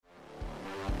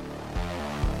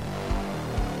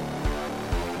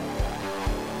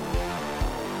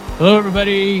Hello,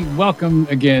 everybody. Welcome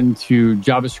again to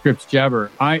JavaScript's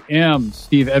Jabber. I am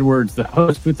Steve Edwards, the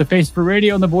host with the face for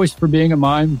radio and the voice for being a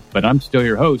mime, but I'm still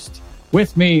your host.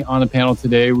 With me on the panel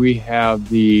today, we have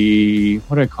the,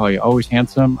 what do I call you? Always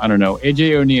handsome? I don't know.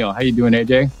 AJ O'Neill. How you doing,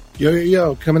 AJ?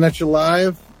 Yo, coming at you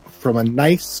live from a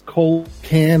nice cold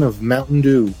can of Mountain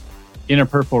Dew. In a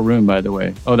purple room, by the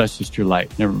way. Oh, that's just your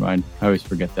light. Never mind. I always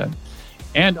forget that.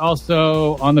 And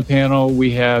also on the panel,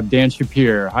 we have Dan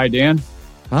Shapir. Hi, Dan.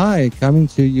 Hi, coming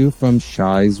to you from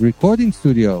Shai's recording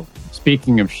studio.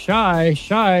 Speaking of Shai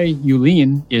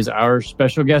Yulin is our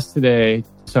special guest today.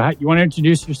 So you want to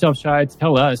introduce yourself, Shai?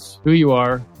 Tell us who you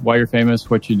are, why you're famous,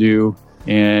 what you do,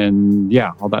 and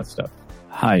yeah, all that stuff.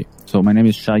 Hi, so my name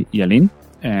is Shai Yulin,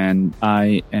 and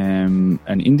I am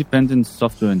an independent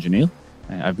software engineer.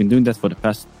 I've been doing that for the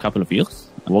past couple of years,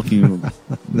 working...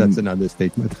 That's an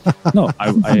understatement. No,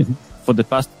 I for the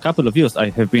past couple of years, I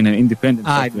have been an independent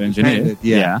software engineer.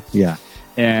 Yeah.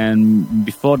 And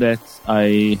before that,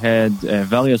 I had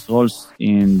various roles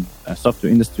in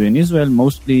software industry in Israel,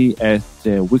 mostly at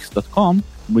Wix.com,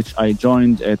 which I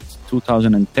joined at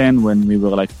 2010 when we were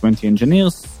like 20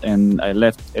 engineers, and I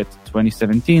left at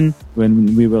 2017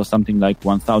 when we were something like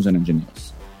 1,000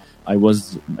 engineers. I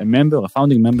was a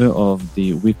founding member of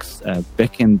the Wix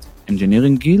backend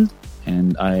engineering guild,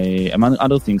 and among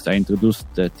other things, I introduced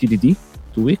TDD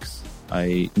to Wix.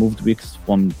 I moved Wix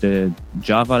from the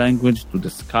Java language to the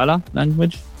Scala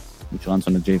language, which runs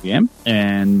on a JVM.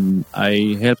 And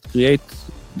I helped create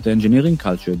the engineering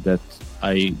culture that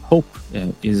I hope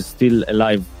is still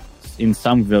alive in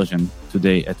some version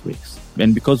today at Wix.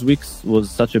 And because Wix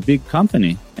was such a big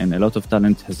company and a lot of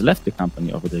talent has left the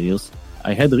company over the years,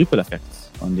 I had ripple effects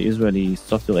on the Israeli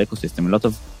software ecosystem. A lot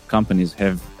of companies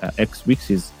have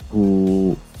ex-Wixes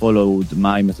who followed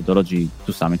my methodology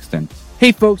to some extent.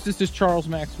 Hey folks, this is Charles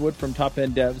Max Wood from Top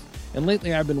End Devs, and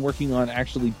lately I've been working on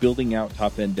actually building out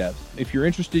Top End Devs. If you're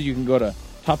interested, you can go to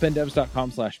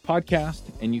topenddevs.com/podcast,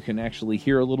 and you can actually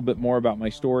hear a little bit more about my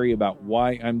story, about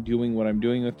why I'm doing what I'm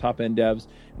doing with Top End Devs,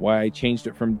 why I changed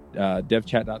it from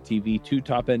devchat.tv to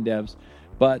Top End Devs.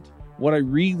 But what I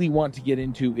really want to get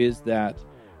into is that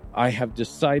I have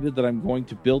decided that I'm going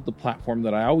to build the platform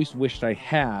that I always wished I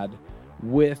had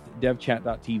with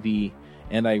devchat.tv,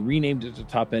 and I renamed it to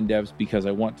Top End Devs because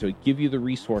I want to give you the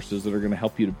resources that are going to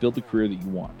help you to build the career that you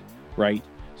want, right?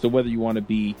 So whether you want to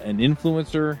be an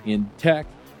influencer in tech,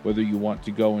 whether you want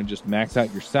to go and just max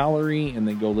out your salary and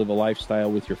then go live a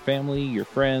lifestyle with your family, your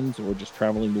friends, or just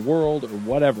traveling the world or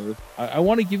whatever, I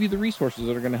want to give you the resources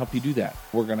that are going to help you do that.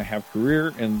 We're going to have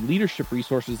career and leadership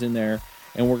resources in there,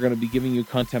 and we're going to be giving you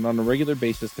content on a regular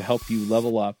basis to help you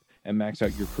level up and max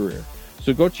out your career.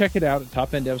 So go check it out at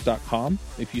topenddevs.com.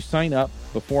 If you sign up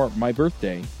before my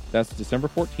birthday, that's December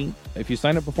 14th. If you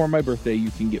sign up before my birthday,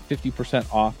 you can get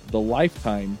 50% off the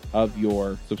lifetime of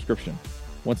your subscription.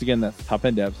 Once again, that's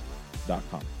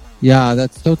topenddevs.com. Yeah,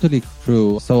 that's totally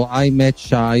true. So I met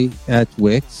Shai at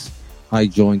Wix. I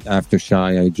joined after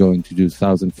Shai. I joined in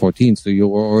 2014. So you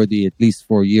were already at least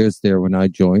 4 years there when I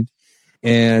joined.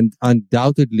 And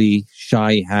undoubtedly,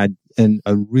 Shai had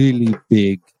a really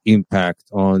big impact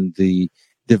on the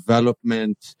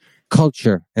development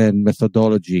culture and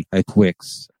methodology at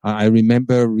Wix. I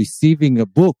remember receiving a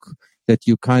book that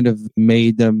you kind of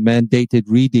made a mandated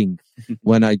reading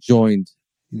when I joined.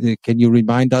 Can you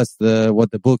remind us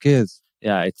what the book is?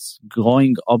 Yeah, it's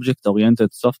Growing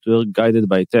Object-Oriented Software Guided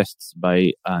by Tests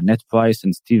by Ned Price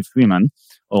and Steve Freeman,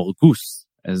 or Goose,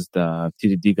 as the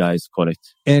TDD guys call it.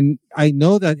 And I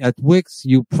know that at Wix,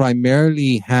 you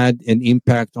primarily had an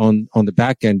impact on the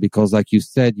backend because, like you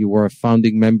said, you were a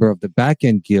founding member of the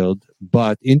backend guild.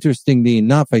 But interestingly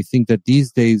enough, I think that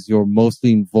these days you're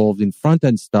mostly involved in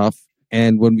front-end stuff.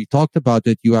 And when we talked about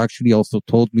it, you actually also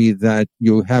told me that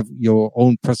you have your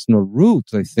own personal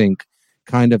roots, I think,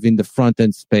 kind of in the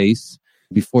front-end space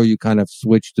before you kind of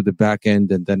switch to the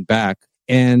backend and then back.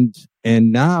 And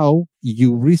now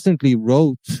you recently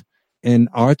wrote an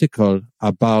article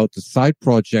about a side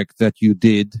project that you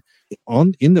did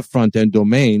in the front end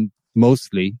domain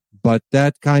mostly, but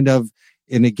that kind of,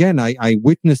 and again, I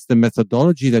witnessed the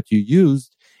methodology that you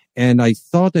used, and I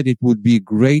thought that it would be a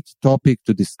great topic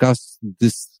to discuss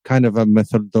this kind of a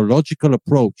methodological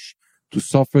approach to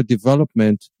software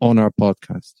development on our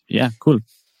podcast. Yeah, cool.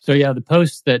 So yeah, the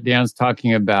post that Dan's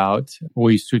talking about,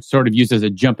 we should sort of use as a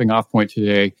jumping off point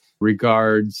today,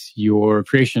 regards your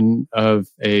creation of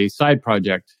a side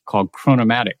project called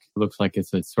Chronomatic. It looks like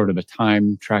it's a sort of a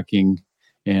time tracking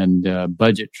and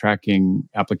budget tracking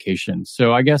application.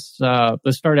 So I guess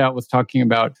let's start out with talking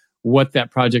about what that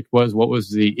project was, what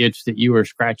was the itch that you were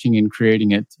scratching in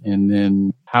creating it, and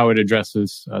then how it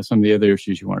addresses some of the other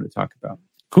issues you wanted to talk about.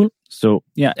 Cool. So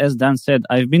yeah, as Dan said,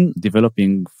 I've been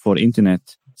developing for the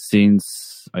internet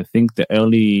since I think the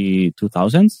early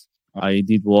 2000s. I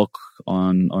did work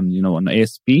on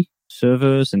ASP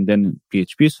servers and then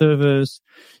PHP servers,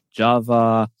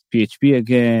 Java, PHP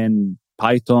again,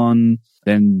 Python,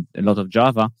 then a lot of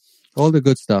Java. All the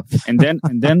good stuff. and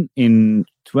then in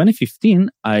 2015,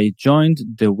 I joined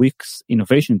the Wix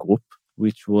innovation group,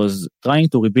 which was trying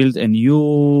to rebuild a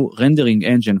new rendering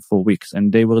engine for Wix.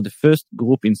 And they were the first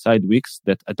group inside Wix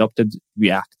that adopted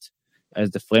React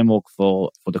as the framework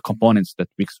for the components that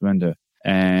Wix render.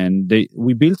 And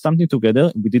we built something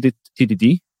together. We did it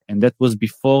TDD, and that was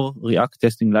before React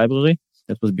testing library.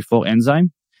 That was before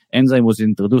Enzyme. Enzyme was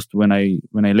introduced when I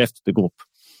left the group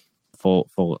for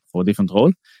a different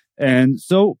role. And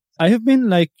so I have been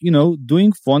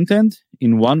doing front end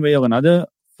in one way or another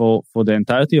for the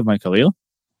entirety of my career.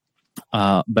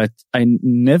 But I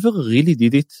never really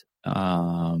did it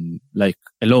alone.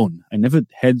 I never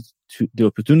had the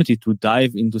opportunity to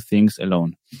dive into things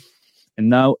alone. And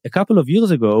now a couple of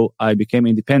years ago, I became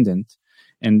independent.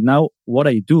 And now what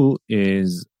I do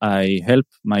is I help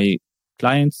my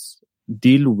clients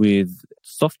deal with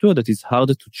software that is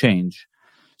harder to change.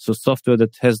 So software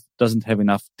that doesn't have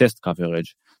enough test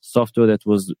coverage, software that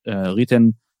was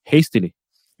written hastily,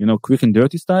 quick and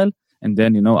dirty style. And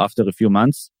then, after a few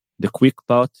months, the quick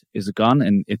part is gone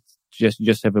and it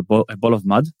just have a ball of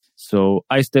mud. So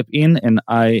I step in and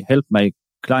I help my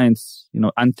clients,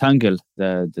 untangle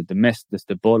the mess, that's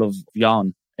the ball of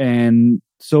yarn. And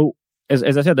so,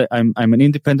 as I said, I'm an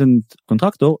independent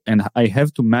contractor and I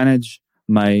have to manage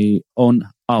my own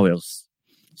hours.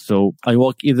 So I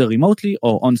work either remotely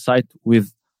or on site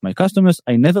with my customers.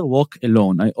 I never work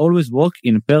alone. I always work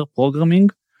in pair programming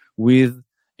with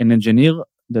an engineer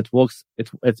that works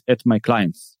at my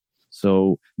clients.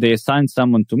 So they assign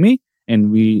someone to me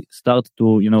and we start to,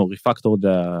 refactor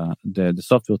the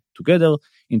software together,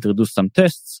 introduce some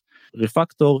tests,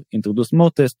 refactor, introduce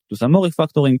more tests, do some more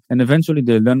refactoring, and eventually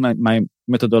they learn my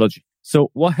methodology.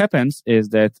 So what happens is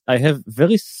that I have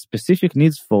very specific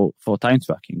needs for time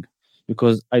tracking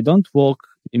because I don't work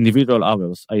individual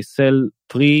hours. I sell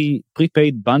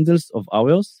prepaid bundles of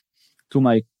hours to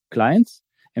my clients,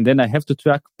 and then I have to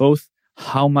track both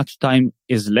how much time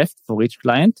is left for each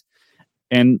client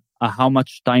and how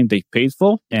much time they paid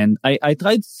for. And I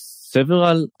tried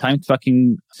several time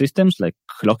tracking systems like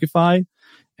Clockify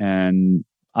and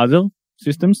other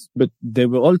systems, but they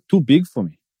were all too big for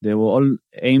me. They were all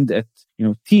aimed at,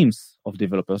 teams of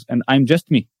developers, and I'm just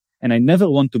me. And I never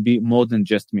want to be more than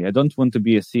just me. I don't want to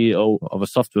be a CEO of a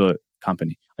software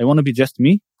company. I want to be just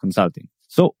me consulting.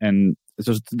 So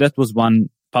that was one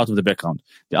part of the background.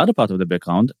 The other part of the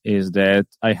background is that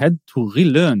I had to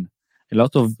relearn a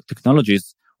lot of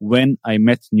technologies when I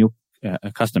met new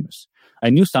customers. I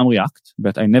knew some React,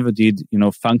 but I never did,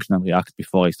 functional React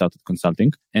before I started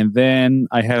consulting. And then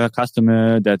I have a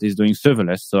customer that is doing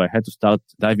serverless. So I had to start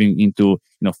diving into,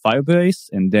 Firebase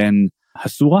and then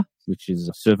Hasura, which is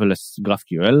a serverless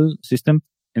GraphQL system.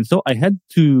 And so I had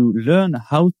to learn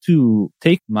how to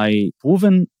take my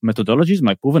proven methodologies,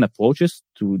 my proven approaches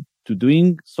to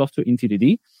doing software in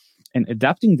TDD and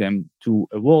adapting them to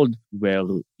a world where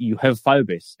you have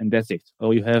Firebase and that's it,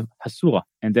 or you have Hasura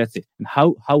and that's it. And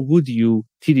how would you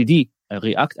TDD a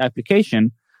React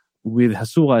application with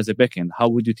Hasura as a backend? How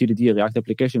would you TDD a React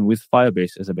application with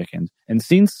Firebase as a backend? And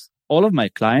since all of my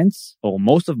clients or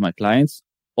most of my clients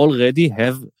already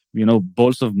have,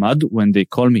 balls of mud when they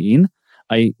call me in,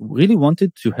 I really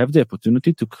wanted to have the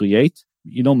opportunity to create,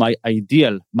 my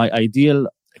ideal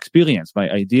experience, my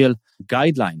ideal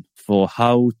guideline for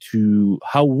how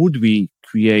would we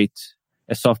create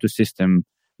a software system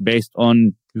based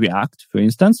on React, for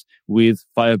instance, with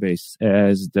Firebase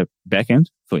as the backend,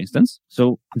 for instance.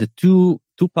 So the two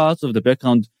parts of the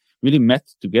background really met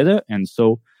together. And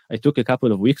so I took a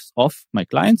couple of weeks off my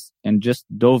clients and just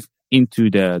dove into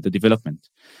the development.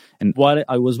 And while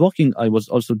I was working, I was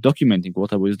also documenting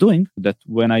what I was doing, that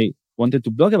when I wanted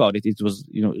to blog about it, it was,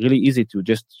 really easy to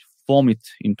just form it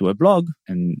into a blog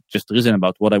and just reason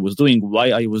about what I was doing,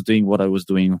 why I was doing what I was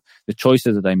doing, the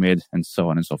choices that I made, and so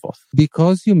on and so forth.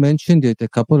 Because you mentioned it a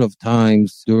couple of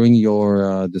times during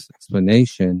your this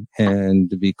explanation,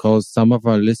 and because some of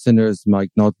our listeners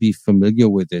might not be familiar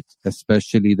with it,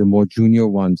 especially the more junior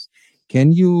ones,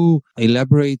 can you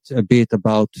elaborate a bit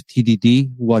about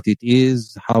TDD, what it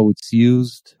is, how it's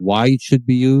used, why it should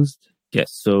be used?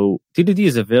 Yes. So TDD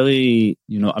is a very,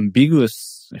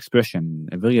 ambiguous expression,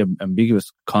 a very ambiguous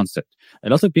concept. A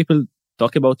lot of people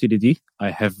talk about TDD.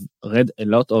 I have read a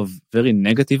lot of very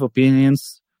negative opinions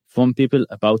from people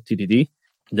about TDD.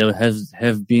 There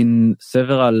have been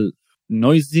several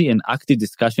noisy and active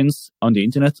discussions on the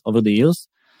internet over the years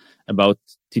about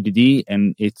TDD and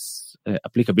its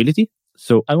applicability.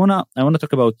 So I wanna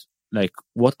talk about like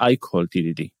what I call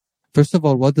TDD. First of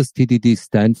all, what does TDD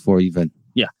stand for even?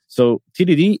 Yeah. So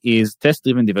TDD is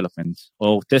test-driven development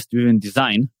or test-driven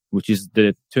design, which is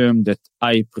the term that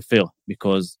I prefer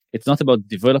because it's not about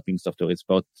developing software. It's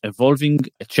about evolving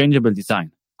a changeable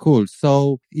design. Cool.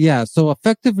 So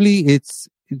effectively it's,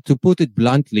 to put it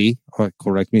bluntly, or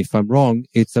correct me if I'm wrong,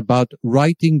 it's about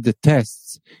writing the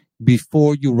tests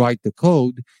before you write the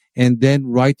code and then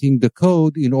writing the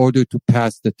code in order to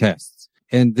pass the tests.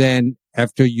 And then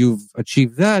after you've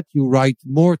achieved that, you write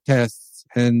more tests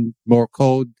and more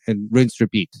code and rinse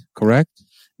repeat, correct?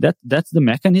 That's the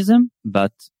mechanism,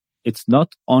 but it's not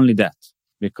only that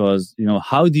because,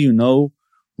 how do you know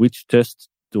which test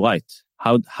to write?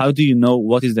 How do you know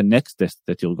what is the next test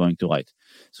that you're going to write?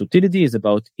 So TDD is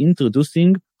about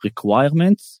introducing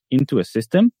requirements into a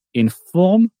system in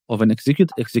form of an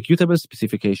executable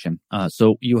specification.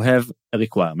 So you have a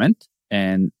requirement,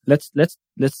 and let's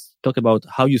talk about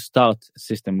how you start a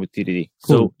system with TDD.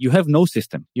 Cool. So you have no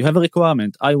system. You have a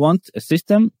requirement. I want a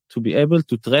system to be able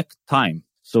to track time.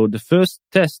 So the first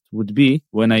test would be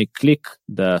when I click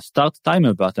the start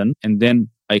timer button and then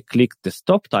I click the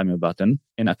stop timer button,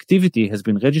 an activity has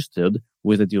been registered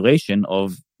with a duration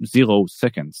of 0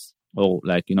 seconds or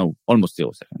almost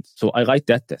 0 seconds. So I write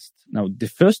that test. Now, the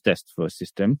first test for a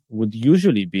system would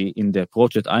usually be in the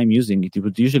approach that I'm using. It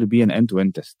would usually be an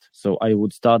end-to-end test. So I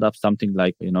would start up something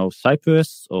like,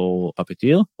 Cypress or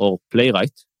Puppeteer or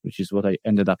Playwright, which is what I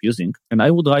ended up using. And I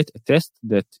would write a test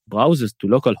that browses to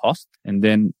localhost and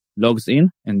then logs in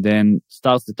and then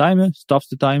starts the timer, stops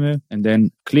the timer, and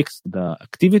then clicks the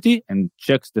activity and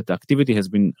checks that the activity has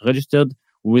been registered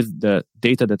with the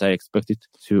data that I expect it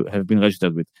to have been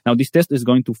registered with. Now, this test is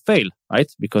going to fail, right?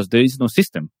 Because there is no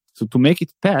system. So to make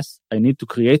it pass, I need to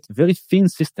create a very thin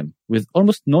system with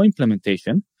almost no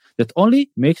implementation that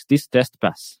only makes this test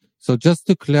pass. So just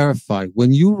to clarify,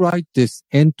 when you write this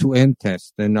end-to-end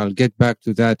test, and I'll get back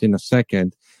to that in a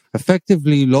second,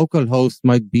 effectively localhost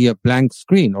might be a blank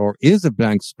screen or is a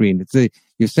blank screen.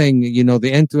 You're saying,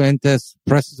 the end-to-end test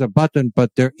presses a button,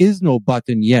 but there is no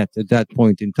button yet at that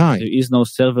point in time. There is no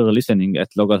server listening at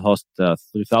localhost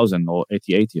 3000 or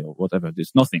 8080 or whatever.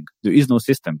 There's nothing. There is no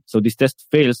system. So this test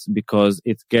fails because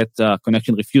it gets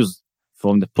connection refused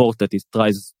from the port that it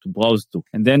tries to browse to.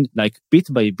 And then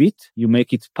bit by bit, you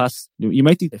make it pass, you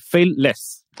make it fail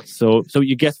less. So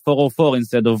you get 404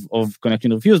 instead of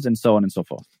connection refused and so on and so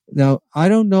forth. Now, I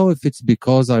don't know if it's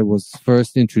because I was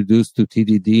first introduced to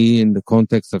TDD in the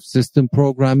context of system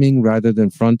programming rather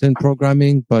than front-end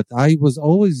programming, but I was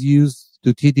always used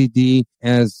to TDD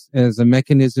as a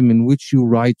mechanism in which you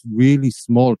write really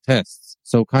small tests.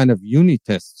 So kind of unit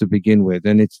tests to begin with.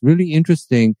 And it's really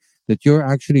interesting that you're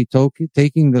actually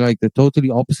taking the totally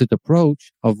opposite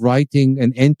approach of writing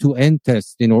an end-to-end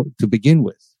test in order to begin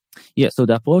with. Yeah, so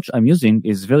the approach I'm using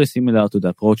is very similar to the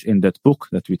approach in that book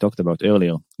that we talked about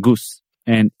earlier, Goose.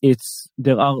 And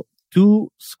there are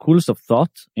two schools of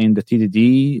thought in the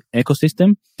TDD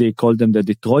ecosystem. They call them the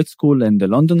Detroit School and the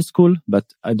London School, but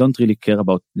I don't really care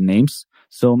about the names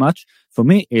so much. For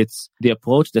me, it's the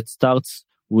approach that starts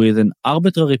with an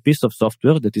arbitrary piece of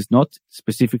software that is not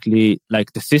specifically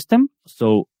like the system.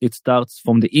 So it starts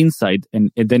from the inside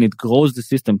and then it grows the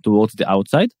system towards the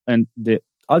outside. And the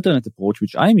alternate approach,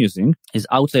 which I'm using, is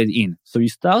outside in. So you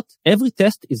start, every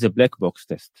test is a black box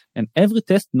test. And every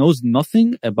test knows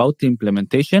nothing about the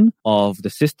implementation of the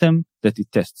system that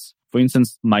it tests. For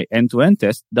instance, my end-to-end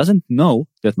test doesn't know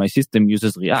that my system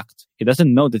uses React. It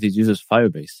doesn't know that it uses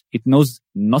Firebase. It knows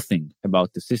nothing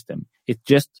about the system. It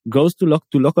just goes to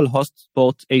localhost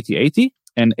port 8080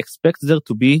 and expects there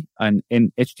to be an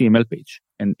HTML page.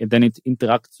 And then it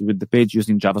interacts with the page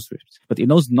using JavaScript. But it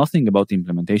knows nothing about the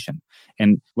implementation.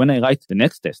 And when I write the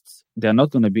next tests, they're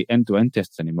not going to be end-to-end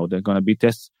tests anymore. They're going to be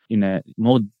tests in a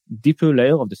more deeper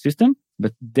layer of the system.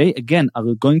 But they, again, are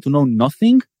going to know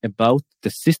nothing about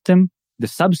the system, the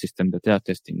subsystem that they are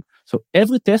testing. So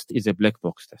every test is a black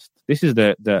box test. This is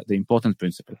the important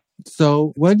principle.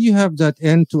 So when you have that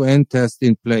end-to-end test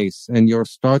in place and you're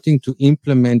starting to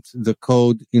implement the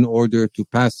code in order to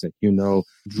pass it,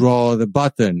 draw the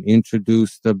button,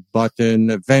 introduce the button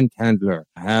event handler,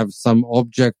 have some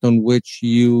object on which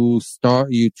you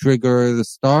trigger the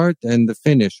start and the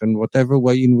finish and whatever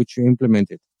way in which you implement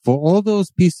it. For all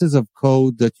those pieces of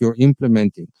code that you're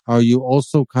implementing, are you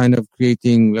also kind of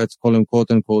creating, let's call them quote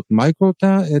unquote micro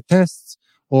tests?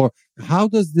 Or how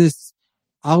does this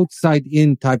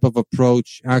outside-in type of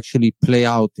approach actually play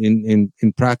out in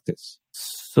practice?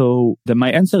 So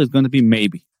my answer is going to be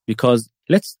maybe, because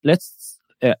let's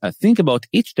think about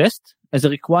each test as a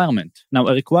requirement. Now,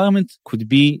 a requirement could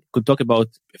talk about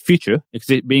a feature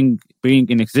being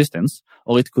in existence,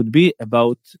 or it could be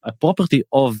about a property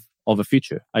of a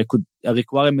feature. A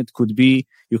requirement could be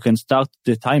you can start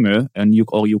the timer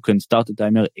or you can start the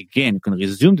timer again. You can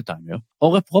resume the timer.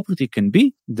 Or a property can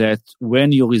be that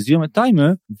when you resume a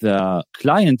timer, the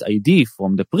client ID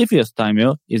from the previous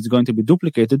timer is going to be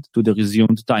duplicated to the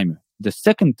resumed timer. The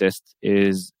second test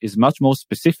is much more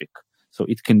specific. So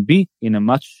it can be in a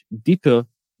much deeper,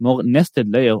 more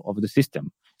nested layer of the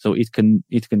system. So it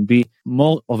can be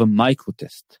more of a micro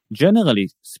test. Generally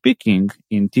speaking,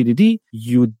 in TDD,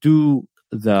 you do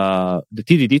the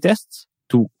TDD tests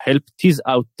to help tease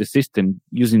out the system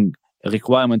using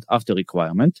requirement after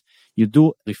requirement. You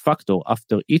do refactor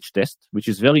after each test, which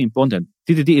is very important.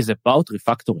 TDD is about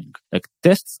refactoring. Like,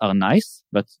 tests are nice,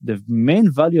 but the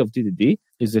main value of TDD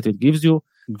is that it gives you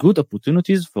good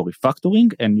opportunities for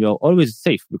refactoring, and you're always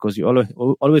safe because you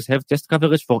always have test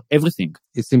coverage for everything.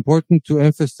 It's important to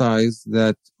emphasize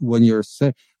that when you're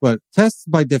tests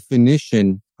by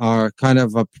definition are kind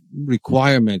of a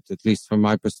requirement, at least from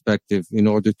my perspective, in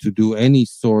order to do any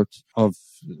sort of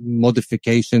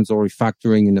modifications or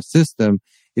refactoring in a system.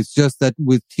 It's just that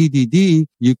with TDD,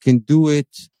 you can do it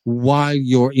while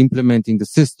you're implementing the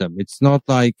system. It's not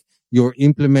like you're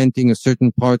implementing a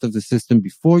certain part of the system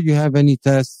before you have any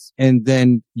tests, and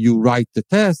then you write the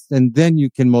test, and then you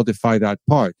can modify that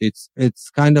part. It's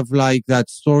kind of like that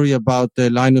story about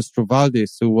Linus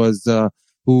Torvalds,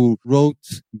 who wrote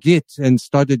Git and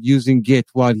started using Git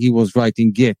while he was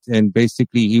writing Git, and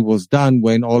basically he was done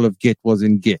when all of Git was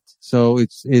in Git. So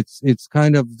it's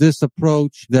kind of this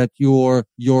approach that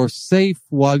you're safe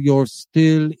while you're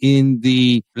still in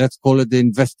the, let's call it, the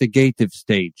investigative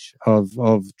stage of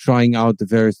trying out the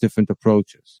various different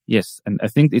approaches. Yes, and I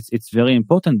think it's very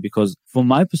important because from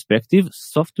my perspective,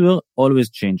 software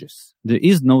always changes. There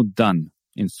is no done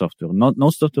in software. No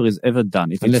software is ever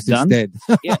done. Unless it's dead.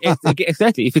 Yeah,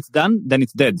 exactly. If it's done, then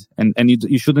it's dead, and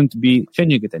you shouldn't be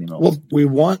changing it anymore. Well, we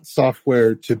want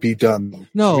software to be done.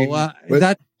 No,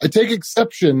 I take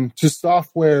exception to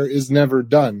software is never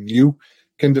done. You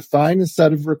can define a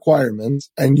set of requirements,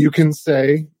 and you can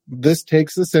say, this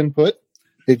takes this input,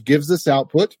 it gives this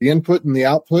output. The input and the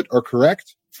output are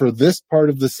correct for this part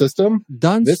of the system.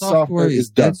 This software is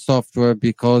dead software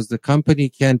because the company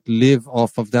can't live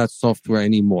off of that software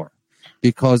anymore.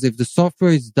 Because if the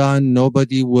software is done,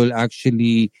 nobody will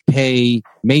actually pay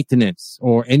maintenance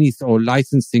or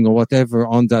licensing or whatever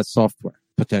on that software,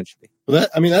 potentially.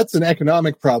 That's an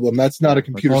economic problem. That's not a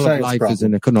computer science life problem. Is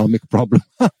an economic problem.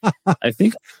 I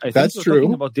think that's we're true.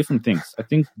 Talking about different things. I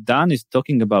think Dan is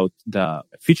talking about the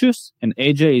features, and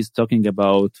AJ is talking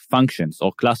about functions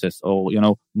or classes or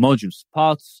modules,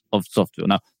 parts of software.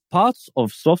 Now, parts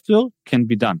of software can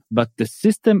be done, but the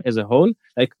system as a whole,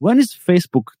 like, when is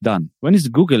Facebook done? When is the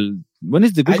Google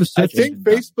search? I think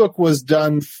Facebook was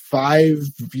done 5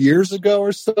 years ago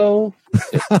or so.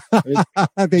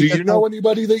 Do you know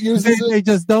anybody that uses it? They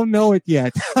just don't know it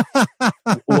yet.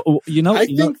 I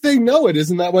think they know it.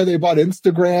 Isn't that why they bought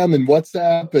Instagram and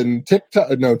WhatsApp and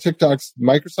TikTok? No, TikTok's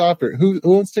Microsoft, or who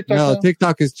owns TikTok? No, now?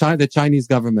 TikTok is the Chinese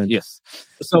government. Yes.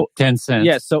 So 10 cents.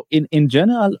 Yeah. So in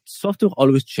general, software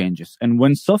always changes, and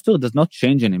when software does not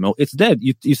change anymore, it's dead.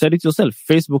 You said it yourself.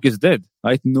 Facebook is dead,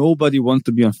 right? Nobody wants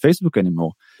to be on Facebook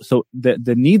anymore. So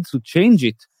the need to change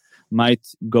it might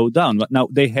go down. But now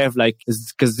they have like a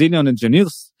gazillion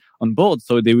engineers on board,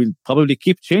 so they will probably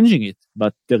keep changing it,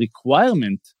 but the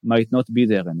requirement might not be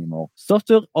there anymore.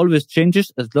 Software always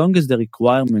changes as long as the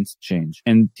requirements change.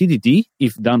 And TDD,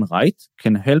 if done right,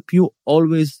 can help you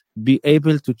always be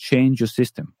able to change your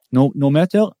system. No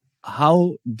matter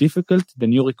how difficult the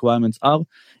new requirements are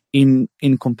in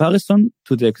comparison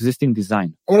to the existing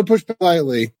design. I want to push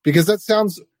politely because that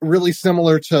sounds really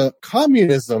similar to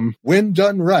communism when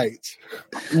done right.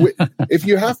 If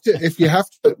you have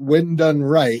to when done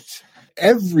right,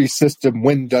 every system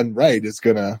when done right is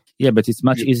gonna. Yeah, but it's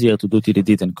much easier to do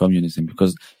TDD than communism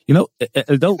because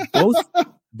although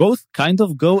both kind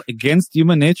of go against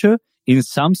human nature in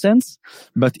some sense,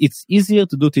 but it's easier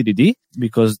to do TDD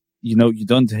because you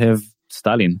don't have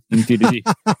Stalin in TDD.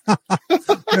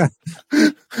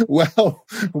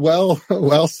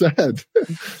 Well said.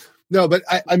 No, but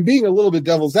I'm being a little bit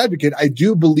devil's advocate. I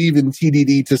do believe in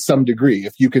TDD to some degree.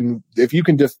 If you can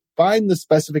define the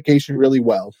specification really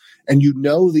well and you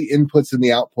know the inputs and the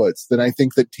outputs, then I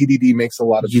think that TDD makes a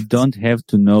lot of sense. You don't have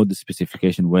to know the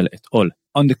specification well at all.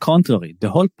 On the contrary, the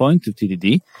whole point of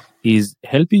TDD is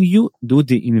helping you do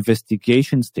the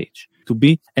investigation stage to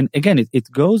be, and again,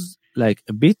 it goes like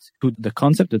a bit to the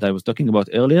concept that I was talking about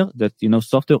earlier, that,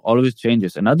 software always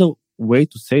changes. Another way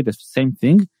to say the same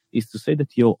thing is to say that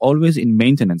you're always in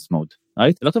maintenance mode,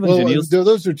 right? A lot of engineers...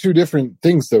 those are two different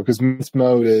things, though, because maintenance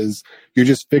mode is you're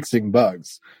just fixing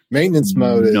bugs. Maintenance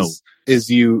mode is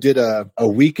you did a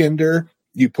weekender,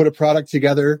 you put a product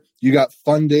together, you got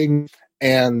funding,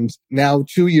 and now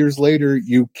 2 years later,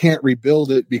 you can't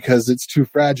rebuild it because it's too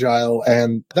fragile.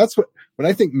 And that's when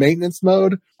I think maintenance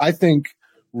mode, I think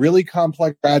really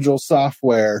complex, fragile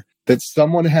software that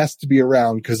someone has to be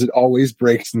around because it always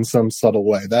breaks in some subtle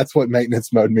way. That's what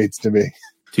maintenance mode means to me.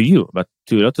 To you, but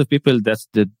to a lot of people, that's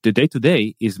the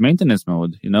day-to-day is maintenance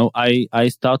mode. I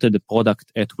started a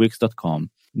product at Wix.com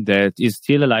that is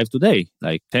still alive today,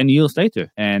 like 10 years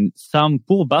later. And some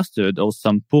poor bastard or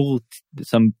some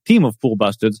team of poor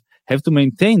bastards have to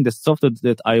maintain the software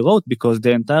that I wrote because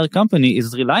the entire company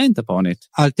is reliant upon it.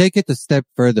 I'll take it a step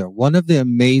further. One of the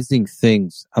amazing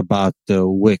things about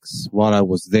Wix while I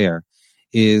was there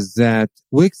is that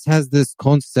Wix has this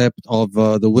concept of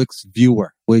the Wix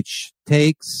viewer, which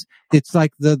it's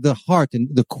like the heart and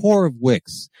the core of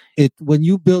Wix. When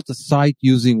you build a site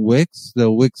using Wix, the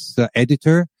Wix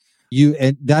editor,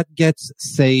 and that gets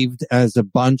saved as a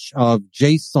bunch of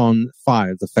JSON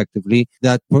files, effectively,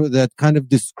 that kind of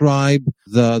describe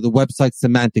the website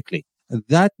semantically.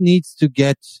 That needs to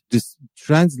get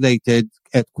translated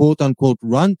at quote unquote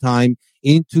runtime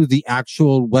into the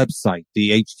actual website,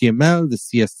 the HTML, the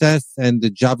CSS, and the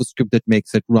JavaScript that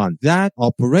makes it run. That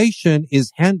operation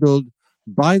is handled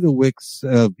by the Wix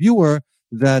viewer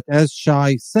that, as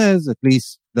Shai says, at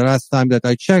least the last time that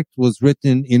I checked, was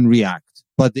written in React.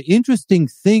 But the interesting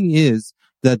thing is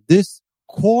that this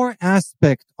core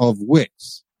aspect of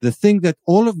Wix, the thing that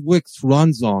all of Wix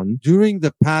runs on during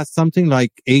the past something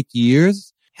like 8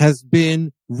 years, has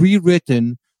been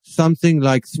rewritten something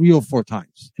like 3 or 4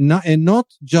 times. And not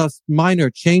just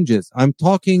minor changes. I'm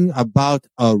talking about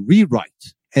a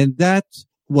rewrite. And that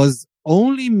was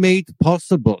only made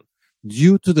possible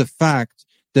due to the fact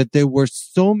that there were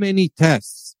so many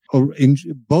tests, or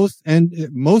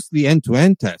mostly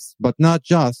end-to-end tests, but not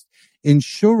just,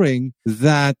 ensuring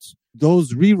that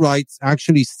those rewrites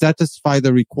actually satisfy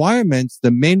the requirements,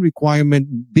 the main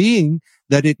requirement being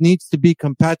that it needs to be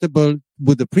compatible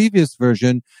with the previous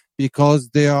version, because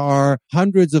there are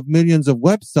hundreds of millions of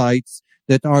websites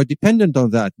that are dependent on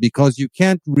that, because you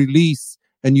can't release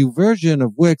a new version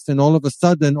of Wix and all of a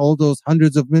sudden all those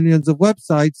hundreds of millions of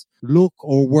websites look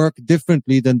or work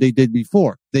differently than they did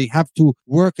before. They have to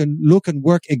look and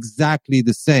work exactly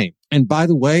the same. And by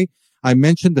the way, I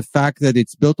mentioned the fact that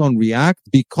it's built on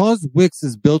React because Wix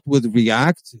is built with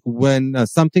React. When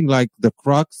something like the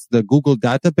Crux, the Google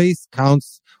database,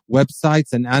 counts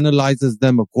websites and analyzes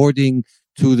them according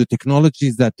to the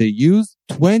technologies that they use,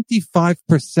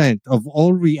 25% of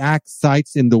all React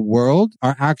sites in the world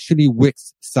are actually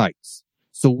Wix sites.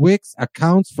 So Wix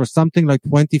accounts for something like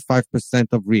 25%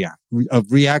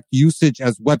 of React usage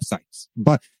as websites,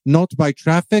 but not by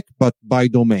traffic, but by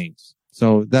domains.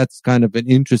 So that's kind of an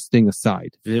interesting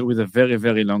aside. With a very,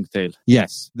 very long tail.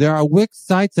 Yes. There are Wix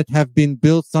sites that have been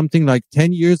built something like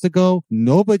 10 years ago.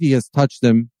 Nobody has touched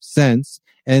them since,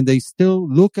 and they still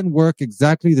look and work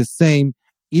exactly the same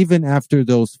even after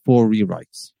those 4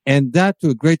 rewrites. And that, to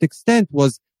a great extent,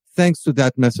 was thanks to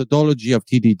that methodology of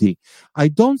TDD. I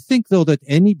don't think, though, that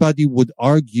anybody would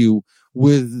argue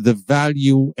with the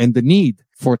value and the need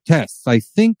for tests. I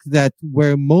think that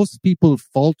where most people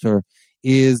falter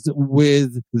is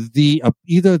with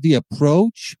either the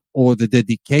approach or the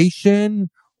dedication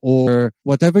or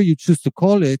whatever you choose to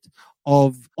call it,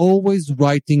 of always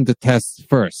writing the tests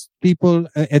first. People,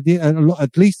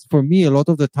 at least for me, a lot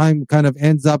of the time kind of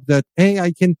ends up that, hey,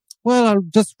 I'll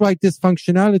just write this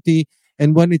functionality.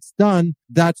 And when it's done,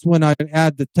 that's when I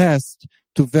add the test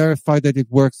to verify that it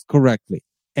works correctly.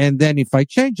 And then if I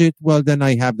change it, well, then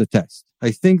I have the test.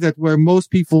 I think that where most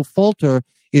people falter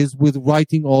is with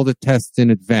writing all the tests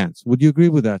in advance. Would you agree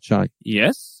with that, Shai?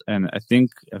 Yes. And I think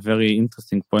a very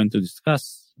interesting point to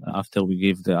discuss after we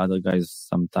give the other guys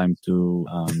some time to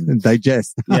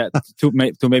digest.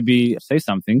 to maybe say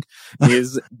something,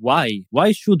 is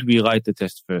why should we write the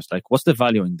test first? Like, what's the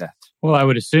value in that? Well, I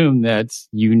would assume that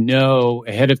you know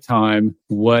ahead of time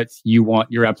what you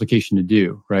want your application to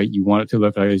do, right? You want it to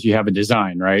look like as you have a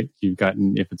design, right?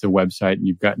 If it's a website and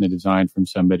you've gotten a design from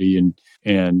somebody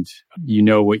and you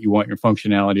know what you want your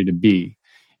functionality to be.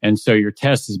 And so your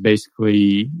test is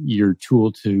basically your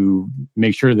tool to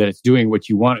make sure that it's doing what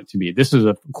you want it to be. This is,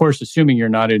 of course, assuming you're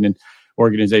not in an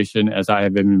organization, as I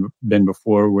have been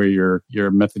before, where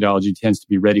your methodology tends to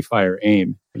be ready, fire,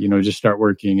 aim. Just start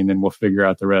working and then we'll figure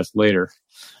out the rest later.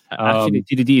 Actually,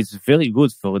 TDD is very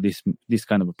good for this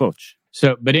kind of approach.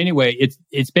 So, but anyway,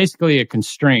 it's basically a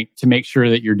constraint to make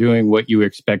sure that you're doing what you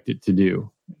expect it to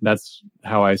do. That's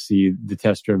how I see the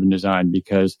test-driven design,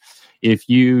 because if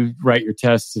you write your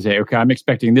tests to say, okay, I'm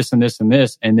expecting this and this and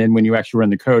this, and then when you actually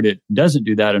run the code, it doesn't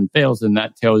do that and fails, then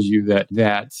that tells you that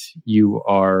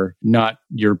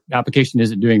your application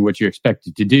isn't doing what you expect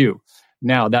it to do.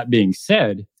 Now, that being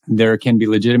said, there can be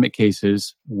legitimate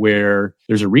cases where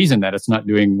there's a reason that it's not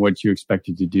doing what you expect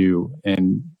it to do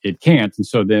and it can't. And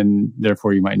so then,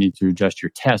 therefore, you might need to adjust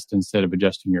your test instead of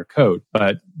adjusting your code.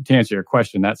 But to answer your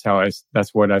question, that's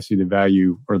what I see the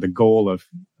value or the goal of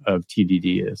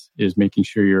TDD is making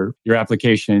sure your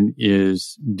application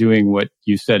is doing what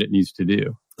you said it needs to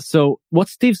do. So what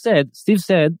Steve said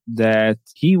that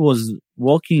he was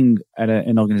working at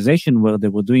an organization where they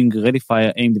were doing ready,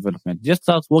 fire, aim development. Just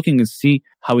start working and see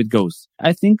how it goes.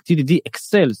 I think TDD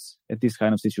excels at this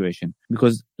kind of situation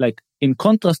because, like, in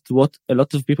contrast to what a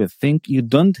lot of people think, you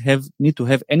don't need to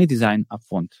have any design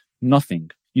upfront.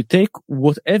 Nothing. You take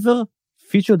whatever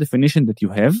feature definition that you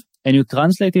have and you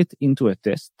translate it into a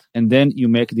test, and then you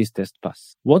make this test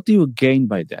pass. What do you gain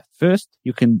by that? First,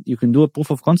 you can do a proof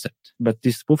of concept, but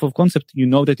this proof of concept, you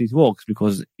know that it works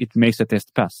because it makes a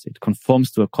test pass. It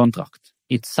conforms to a contract.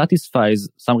 It satisfies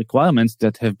some requirements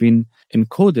that have been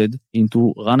encoded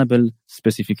into runnable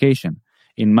specification.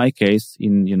 In my case,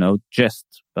 in, Jest,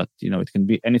 but, it can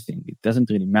be anything. It doesn't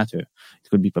really matter. It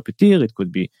could be Puppeteer, it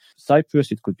could be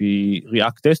Cypress, it could be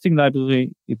React testing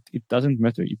library. It doesn't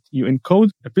matter. You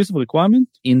encode a piece of requirement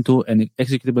into an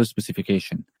executable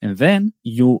specification, and then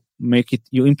you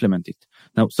implement it.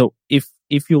 Now, so if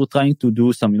you're trying to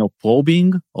do some,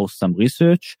 probing or some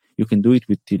research, you can do it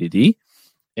with TDD.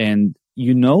 And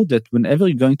you know that whenever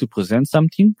you're going to present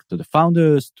something to the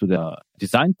founders, to the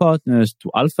design partners,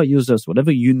 to alpha users,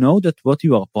 whatever, you know that what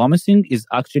you are promising is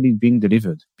actually being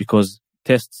delivered because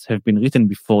tests have been written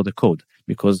before the code,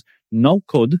 because no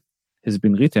code has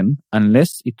been written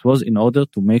unless it was in order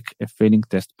to make a failing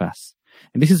test pass.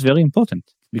 And this is very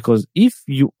important because if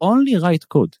you only write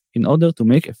code in order to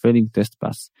make a failing test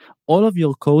pass, all of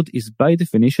your code is by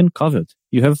definition covered.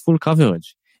 You have full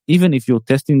coverage. Even if your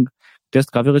test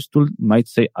coverage tool might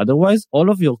say otherwise, all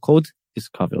of your code is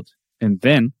covered. And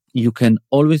then you can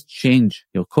always change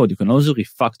your code. You can also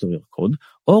refactor your code,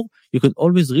 or you can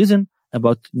always reason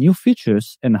about new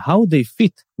features and how they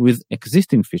fit with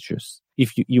existing features.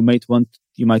 If you might want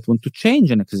to change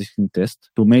an existing test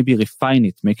to maybe refine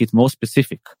it, make it more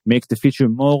specific, make the feature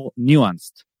more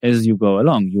nuanced. As you go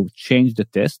along, you change the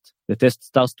test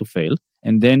starts to fail,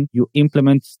 and then you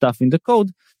implement stuff in the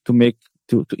code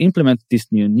to implement this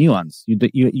new nuance. You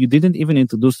didn't even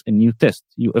introduce a new test.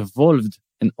 You evolved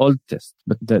an old test.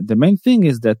 But the main thing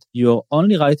is that you're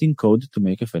only writing code to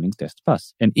make a failing test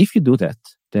pass. And if you do that,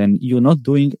 then you're not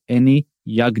doing any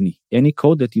YAGNI, any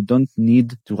code that you don't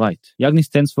need to write. YAGNI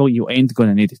stands for you ain't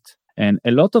gonna need it. And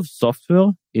a lot of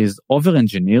software is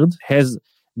over-engineered, has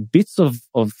bits of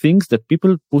things that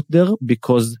people put there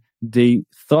because they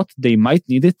thought they might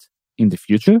need it in the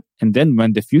future. And then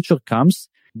when the future comes,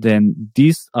 then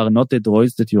these are not the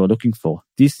droids that you are looking for.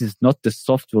 This is not the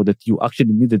software that you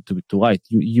actually needed to write.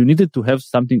 You needed to have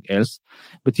something else,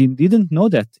 but you didn't know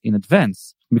that in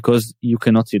advance because you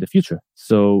cannot see the future.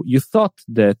 So you thought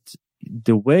that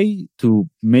the way to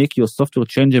make your software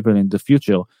changeable in the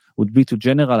future would be to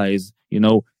generalize,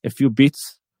 a few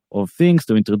bits of things,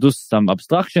 to introduce some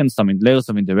abstraction, some layers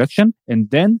of indirection, and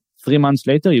then 3 months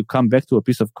later, you come back to a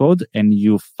piece of code and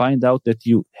you find out that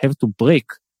you have to break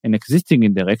an existing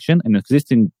indirection, an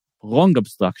existing wrong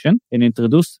abstraction, and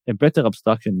introduce a better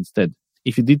abstraction instead.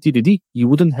 If you did TDD, you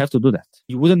wouldn't have to do that.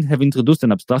 You wouldn't have introduced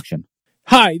an abstraction.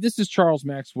 Hi, this is Charles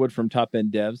Max Wood from Top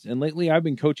End Devs, and lately I've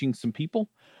been coaching some people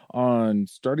on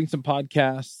starting some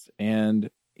podcasts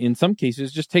and in some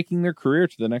cases just taking their career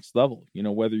to the next level.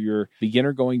 Whether you're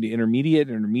beginner going to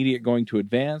intermediate going to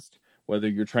advanced, whether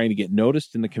you're trying to get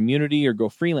noticed in the community or go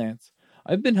freelance,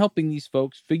 I've been helping these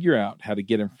folks figure out how to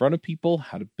get in front of people,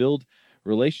 how to build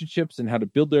relationships and how to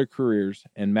build their careers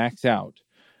and max out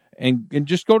and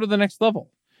just go to the next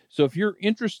level. So if you're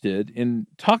interested in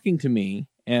talking to me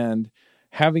and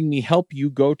having me help you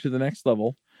go to the next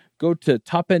level, go to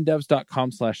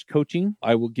topenddevs.com/coaching.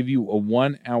 I will give you a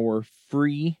 1-hour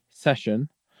free session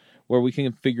where we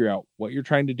can figure out what you're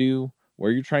trying to do,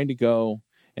 where you're trying to go,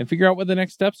 and figure out what the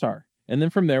next steps are. And then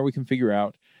from there, we can figure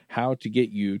out how to get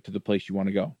you to the place you want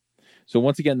to go. So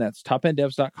once again, that's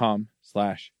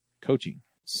topenddevs.com/coaching.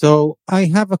 So I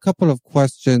have a couple of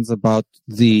questions about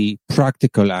the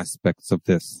practical aspects of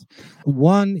this.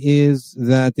 One is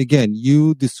that, again,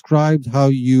 you described how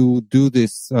you do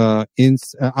this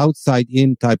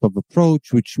outside-in type of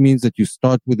approach, which means that you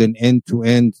start with an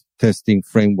end-to-end testing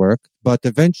framework, but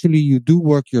eventually you do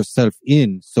work yourself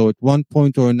in. So at one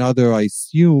point or another, I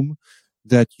assume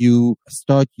that you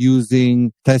start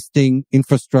using testing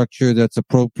infrastructure that's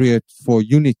appropriate for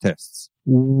unit tests.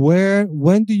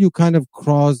 When do you kind of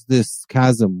cross this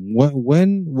chasm?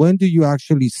 When do you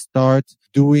actually start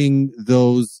doing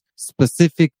those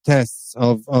specific tests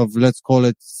of let's call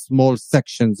it small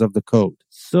sections of the code?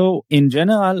 So in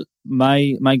general,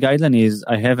 my guideline is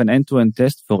I have an end-to-end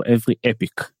test for every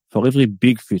epic, for every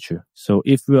big feature. So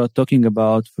if we are talking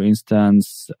about, for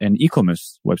instance, an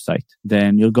e-commerce website,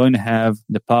 then you're going to have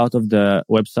the part of the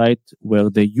website where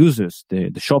the users,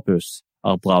 the shoppers,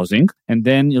 are browsing. And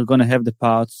then you're going to have the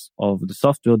parts of the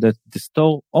software that the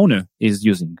store owner is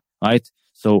using, right?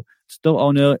 So store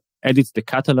owner edits the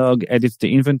catalog, edits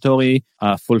the inventory,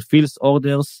 fulfills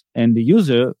orders, and the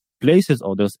user places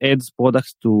orders, adds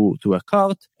products to a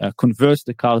cart, converts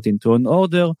the cart into an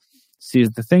order, sees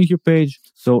the thank you page.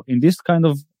 So in this kind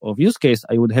of use case,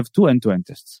 I would have 2 end-to-end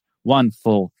tests. One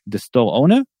for the store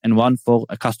owner and one for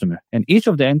a customer. And each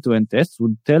of the end-to-end tests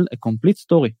would tell a complete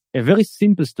story, a very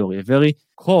simple story, a very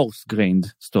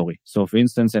coarse-grained story. So for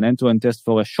instance, an end-to-end test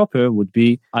for a shopper would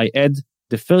be, I add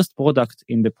the first product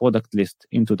in the product list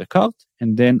into the cart,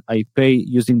 and then I pay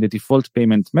using the default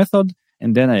payment method,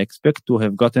 and then I expect to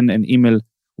have gotten an email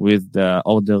with the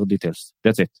order details.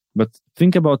 That's it. But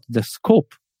think about the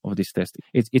scope of this test.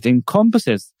 It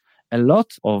encompasses a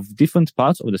lot of different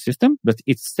parts of the system, but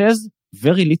it says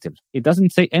very little. It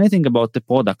doesn't say anything about the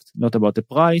product, not about the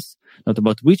price, not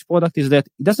about which product is that.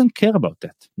 It doesn't care about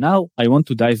that. Now I want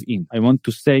to dive in. I want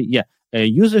to say, a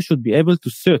user should be able to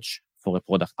search for a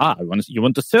product. You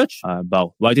want to search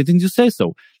bar. Why didn't you say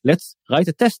so? Let's write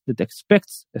a test that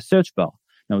expects a search bar.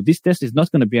 Now this test is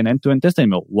not going to be an end-to-end test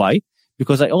anymore. Why?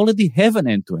 Because I already have an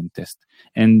end-to-end test,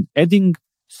 and adding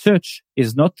search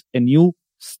is not a new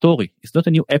story. It's not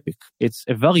a new epic. It's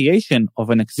a variation of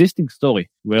an existing story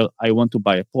where I want to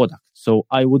buy a product. So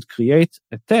I would create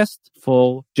a test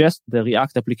for just the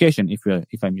React application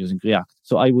if I'm using React.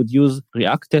 So I would use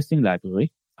React testing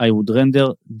library. I would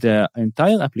render the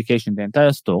entire application, the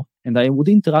entire store, and I would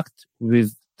interact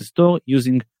with the store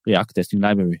using React testing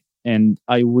library. And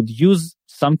I would use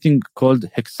something called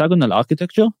hexagonal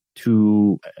architecture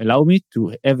to allow me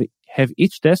to have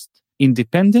each test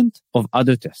independent of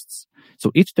other tests.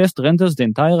 So each test renders the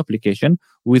entire application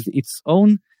with its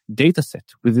own data set,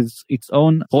 with its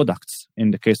own products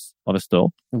in the case of a store,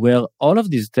 where all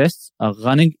of these tests are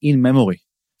running in memory.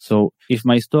 So if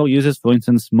my store uses, for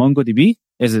instance, MongoDB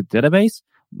as a database,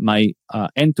 my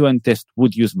end-to-end test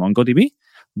would use MongoDB,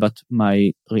 but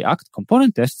my React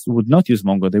component tests would not use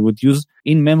Mongo. They would use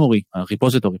in-memory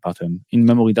repository pattern,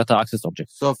 in-memory data access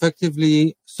object. So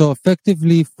effectively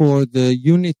for the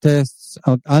unit tests,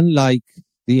 unlike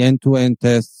the end-to-end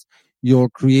tests, you're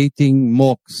creating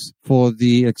mocks for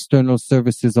the external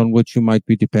services on which you might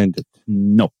be dependent.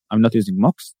 No, I'm not using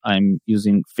mocks. I'm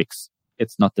using fix.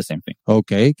 It's not the same thing.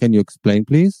 Okay. Can you explain,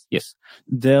 please? Yes.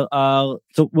 So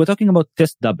we're talking about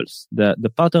test doubles.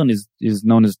 The pattern is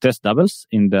known as test doubles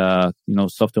in the,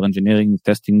 software engineering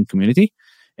testing community.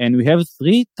 And we have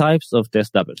 3 types of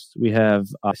test doubles. We have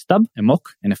a stub, a mock,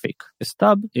 and a fake. A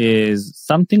stub is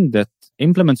something that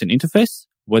implements an interface,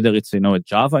 whether it's, a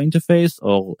Java interface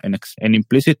or an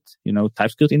implicit,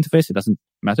 TypeScript interface. It doesn't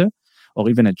matter. Or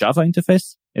even a Java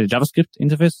interface, a JavaScript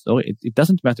interface, or it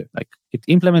doesn't matter. Like, it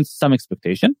implements some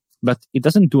expectation, but it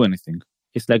doesn't do anything.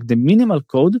 It's like the minimal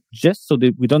code just so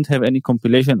that we don't have any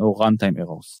compilation or runtime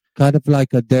errors. Kind of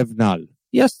like a dev null.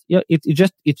 Yes, yeah,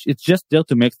 it's just there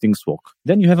to make things work.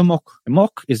 Then you have a mock. A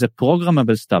mock is a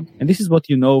programmable stub. And this is what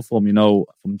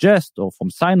from Jest or from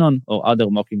Sign-On or other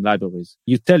mocking libraries.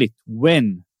 You tell it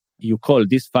when you call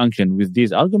this function with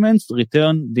these arguments,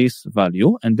 return this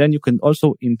value. And then you can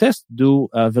also in test do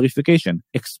verification.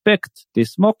 Expect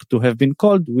this mock to have been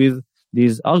called with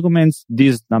these arguments,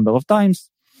 this number of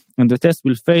times. And the test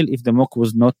will fail if the mock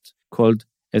was not called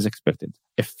as expected.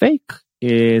 A fake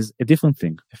is a different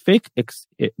thing. A fake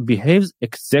it behaves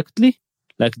exactly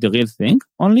like the real thing,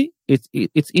 only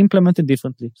it's implemented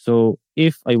differently. So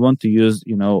if I want to use,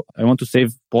 I want to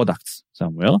save products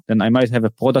somewhere, then I might have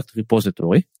a product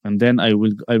repository, and then I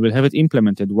will have it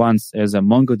implemented once as a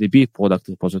MongoDB product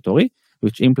repository,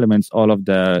 which implements all of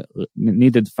the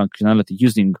needed functionality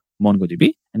using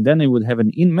MongoDB. And then I will have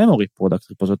an in-memory product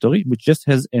repository, which just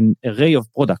has an array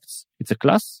of products. It's a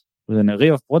class with an array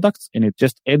of products, and it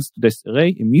just adds to this array,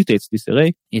 it mutates this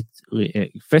array, it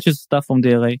fetches stuff from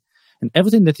the array. And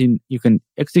everything that you can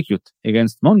execute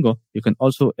against Mongo, you can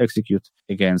also execute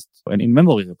against an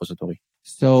in-memory repository.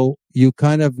 So you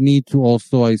kind of need to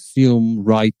also, I assume,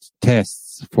 write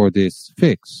tests for this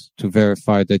fix to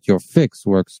verify that your fix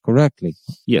works correctly.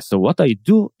 Yes. So what I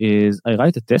do is I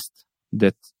write a test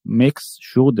that makes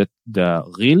sure that the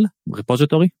real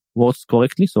repository works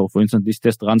correctly. So for instance, this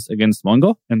test runs against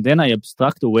Mongo, and then I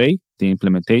abstract away the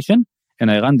implementation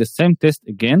and I run the same test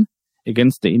again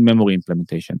against the in-memory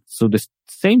implementation. So the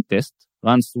same test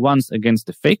runs once against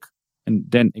the fake and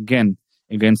then again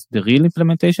against the real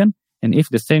implementation. And if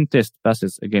the same test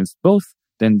passes against both,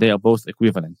 then they are both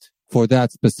equivalent. For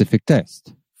that specific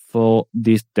test? For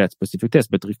that specific test.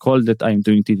 But recall that I'm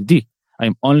doing TDD.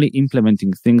 I'm only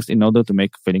implementing things in order to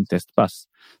make failing test pass.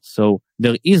 So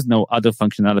there is no other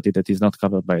functionality that is not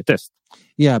covered by a test.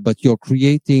 Yeah, but you're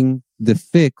creating the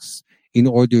fix in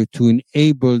order to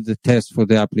enable the test for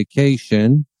the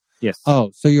application. Yes.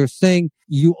 Oh, so you're saying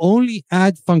you only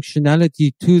add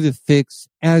functionality to the fix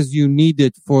as you need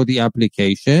it for the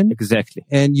application. Exactly.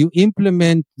 And you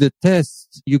implement the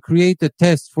test, you create a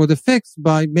test for the fix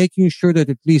by making sure that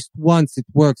at least once it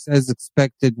works as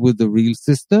expected with the real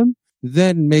system,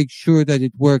 then make sure that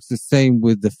it works the same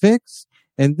with the fix.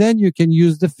 And then you can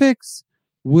use the fix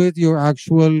with your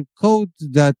actual code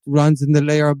that runs in the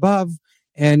layer above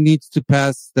and needs to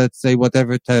pass, let's say,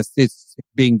 whatever test is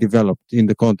being developed in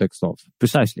the context of.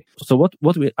 Precisely. So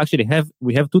what we actually have,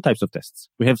 we have two types of tests.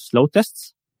 We have slow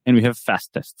tests and we have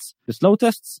fast tests. The slow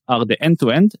tests are the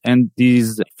end-to-end, and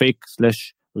these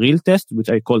fake/real tests, which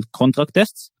I call contract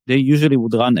tests, they usually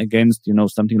would run against,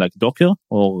 something like Docker,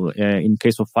 or in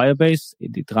case of Firebase,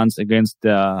 it runs against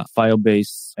the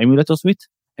Firebase emulator suite.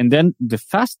 And then the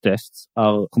fast tests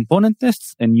are component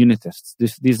tests and unit tests.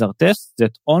 These are tests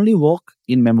that only work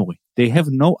in memory. They have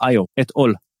no I/O at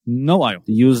all. No I/O.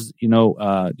 They use,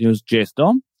 use JS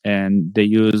DOM, and they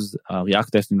use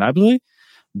React testing library,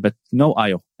 but no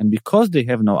I/O. And because they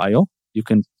have no I/O, you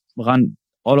can run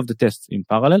all of the tests in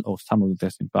parallel, or some of the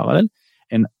tests in parallel,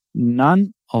 and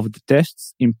none of the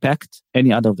tests impact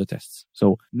any other of the tests.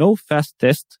 So no fast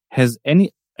test has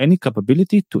any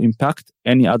capability to impact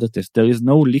any other test. There is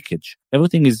no leakage.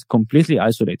 Everything is completely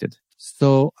isolated.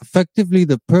 So effectively,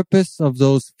 the purpose of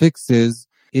those fixes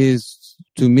is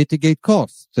to mitigate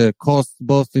costs. Costs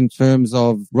both in terms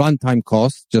of runtime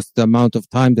costs, just the amount of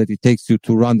time that it takes you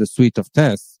to run the suite of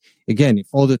tests. Again, if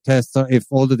all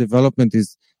the development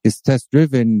is test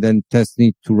driven, then tests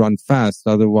need to run fast.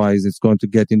 Otherwise, it's going to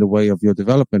get in the way of your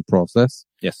development process.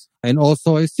 Yes. And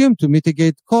also, I assume, to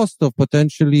mitigate cost of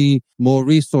potentially more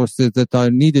resources that are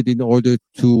needed in order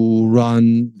to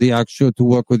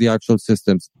work with the actual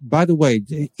systems. By the way,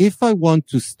 if I want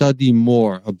to study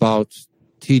more about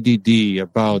TDD,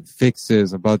 about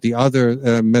fixes, about the other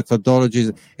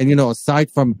methodologies, and, aside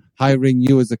from hiring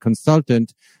you as a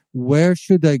consultant, where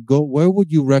should I go? Where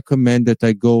would you recommend that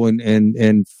I go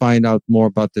and find out more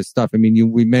about this stuff? I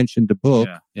mean, we mentioned the book.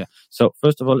 Yeah. So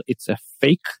first of all, it's a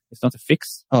fake. It's not a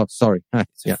fix. Oh, sorry.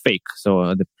 It's a fake.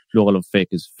 So the plural of fake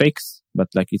is fakes, but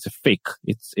it's a fake.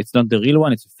 It's not the real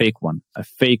one. It's a fake one, a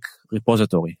fake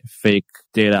repository, a fake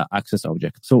data access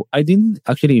object. So I didn't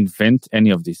actually invent any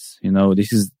of this.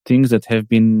 This is things that have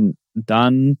been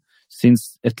done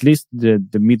since at least the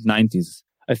mid 90s.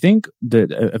 I think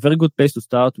a very good place to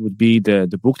start would be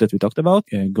the book that we talked about,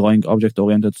 Growing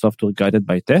Object-Oriented Software Guided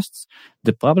by Tests.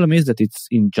 The problem is that it's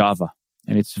in Java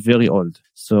and it's very old.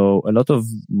 So a lot of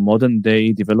modern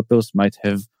day developers might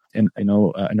have an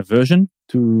aversion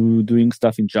to doing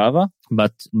stuff in Java.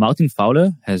 But Martin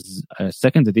Fowler has a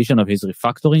second edition of his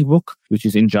refactoring book, which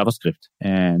is in JavaScript.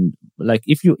 And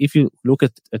if you look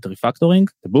at refactoring,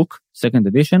 the book, second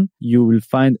edition, you will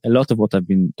find a lot of what I've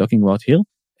been talking about here.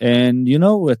 And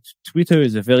Twitter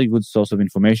is a very good source of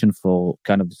information for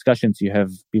kind of discussions. You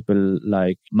have people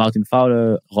like Martin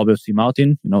Fowler, Robert C.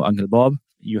 Martin, Uncle Bob.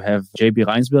 You have JB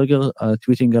Reinsberger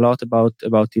tweeting a lot about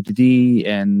TDD,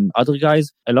 and other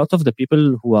guys. A lot of the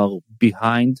people who are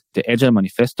behind the Agile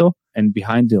Manifesto and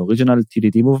behind the original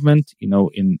TDD movement,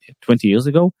 in 20 years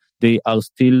ago, they are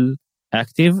still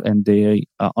active, and they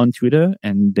are on Twitter,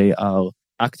 and they are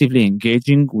actively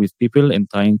engaging with people and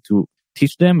trying to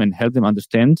teach them and help them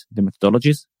understand the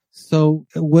methodologies. So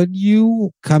when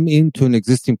you come into an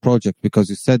existing project, because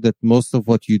you said that most of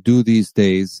what you do these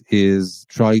days is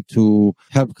try to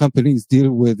help companies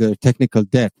deal with their technical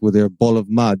debt, with their ball of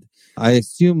mud, I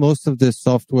assume most of the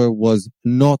software was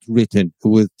not written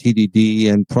with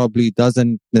TDD and probably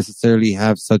doesn't necessarily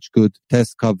have such good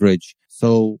test coverage.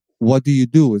 So what do you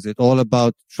do? Is it all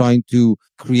about trying to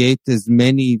create as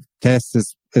many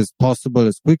tests as possible,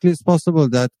 as quickly as possible?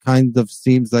 That kind of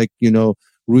seems like,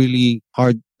 really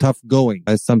hard, tough going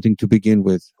as something to begin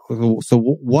with.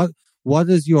 So what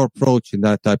is your approach in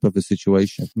that type of a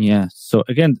situation? Yeah. So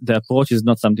again, the approach is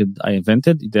not something I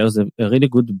invented. There's a really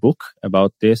good book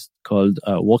about this called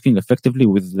Working Effectively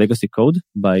with Legacy Code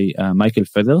by Michael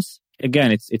Feathers.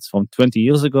 Again, it's from 20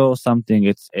 years ago or something.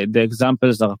 The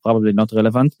examples are probably not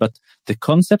relevant, but the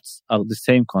concepts are the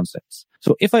same concepts.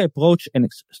 So if I approach an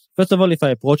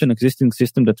existing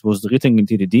system that was written in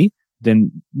TDD,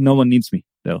 then no one needs me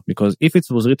there, because if it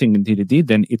was written in TDD,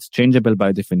 then it's changeable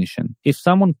by definition. If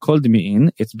someone called me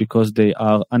in, it's because they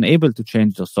are unable to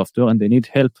change their software and they need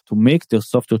help to make their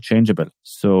software changeable.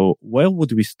 So where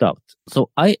would we start? So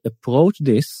I approach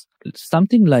this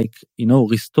something like,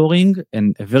 restoring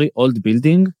a very old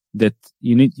building that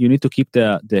you need to keep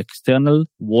the external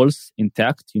walls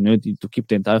intact. You need to keep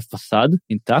the entire facade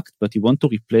intact, but you want to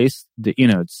replace the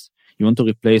innards. You want to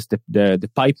replace the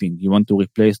piping. You want to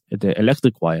replace the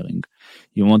electric wiring.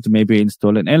 You want to maybe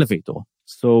install an elevator.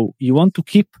 So you want to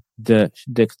keep the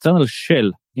external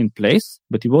shell in place,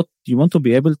 but you want to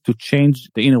be able to change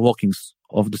the inner workings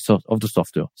of the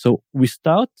software. So we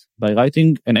start by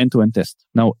writing an end-to-end test.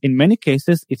 Now, in many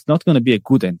cases, it's not going to be a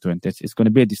good end-to-end test. It's going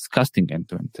to be a disgusting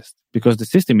end-to-end test because the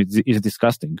system is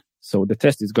disgusting. So the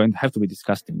test is going to have to be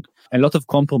disgusting. A lot of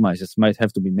compromises might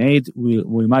have to be made.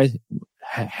 We might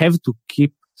have to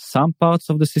keep some parts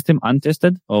of the system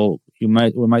untested, or we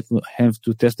might have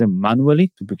to test them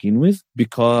manually to begin with,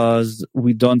 because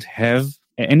we don't have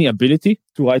any ability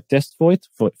to write tests for it.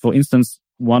 For instance,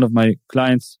 one of my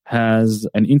clients has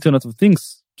an Internet of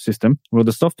Things system where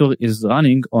the software is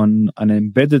running on an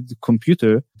embedded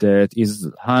computer that is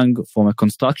hung from a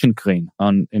construction crane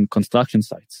in construction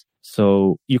sites.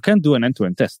 So you can do an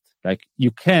end-to-end test. Like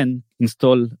you can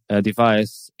install a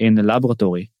device in a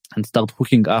laboratory and start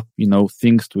hooking up,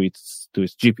 things to its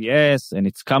GPS and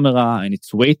its camera and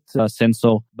its weight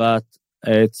sensor, but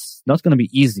it's not going to be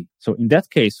easy. So in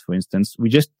that case, for instance, we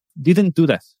just didn't do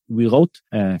that. We wrote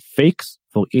fakes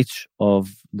for each of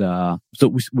so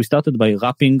we started by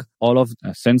wrapping all of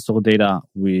sensor data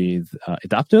with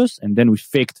adapters, and then we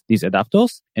faked these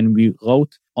adapters, and we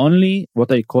wrote only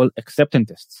what I call acceptance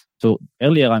tests. So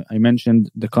earlier I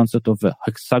mentioned the concept of a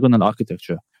hexagonal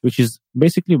architecture, which is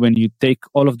basically when you take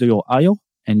all of your I/O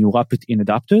and you wrap it in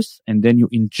adapters, and then you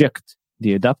inject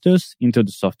the adapters into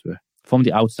the software from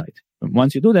the outside.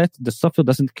 Once you do that, the software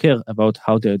doesn't care about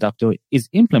how the adapter is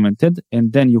implemented,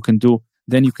 and then you can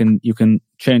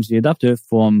change the adapter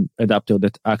from adapter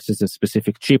that acts as a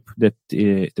specific chip that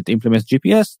implements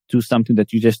GPS to something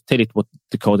that you just tell it what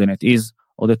the coordinate is,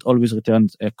 or that always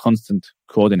returns a constant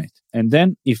coordinate. And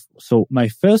then my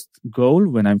first goal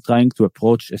when I'm trying to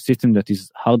approach a system that is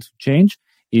hard to change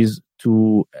is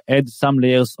to add some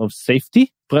layers of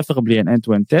safety, preferably an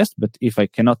end-to-end test. But if I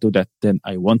cannot do that, then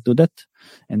I won't do that.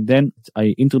 And then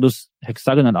I introduce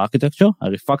hexagonal architecture. I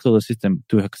refactor the system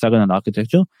to hexagonal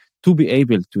architecture to be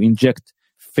able to inject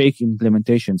fake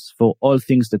implementations for all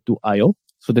things that do I/O,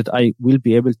 so that I will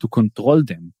be able to control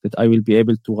them, that I will be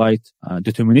able to write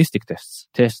deterministic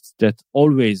tests that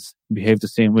always behave the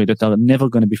same way, that are never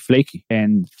going to be flaky.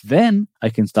 And then I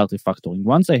can start refactoring.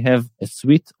 Once I have a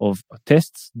suite of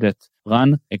tests that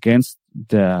run against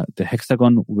the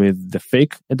hexagon with the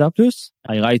fake adapters,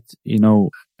 I write,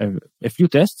 a few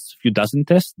tests, a few dozen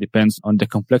tests, depends on the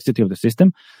complexity of the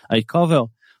system. I cover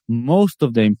most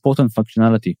of the important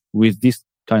functionality with this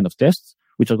kind of tests,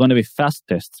 which are going to be fast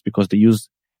tests because they use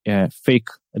fake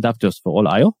adapters for all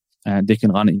I/O. They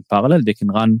can run in parallel. They can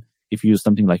run, if you use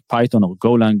something like Python or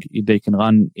Golang, they can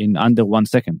run in under 1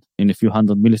 second, in a few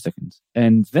hundred milliseconds.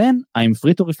 And then I'm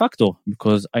free to refactor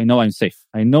because I know I'm safe.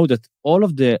 I know that all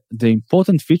of the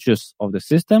important features of the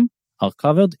system are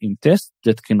covered in tests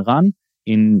that can run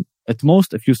in at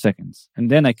most a few seconds.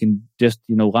 And then I can just,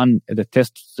 run the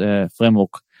test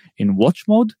framework in watch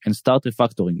mode and start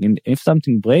refactoring. And if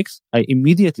something breaks, I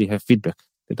immediately have feedback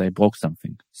that I broke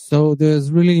something. So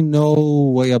there's really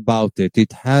no way about it.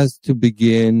 It has to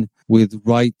begin with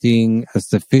writing a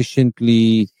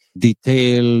sufficiently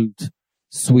detailed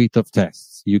suite of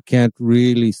tests. You can't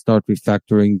really start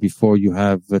refactoring before you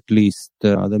have at least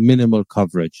the minimal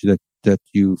coverage that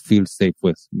you feel safe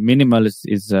with? Minimal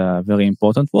is a very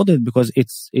important word because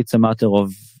it's a matter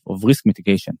of risk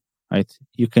mitigation, right?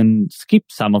 You can skip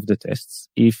some of the tests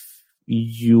if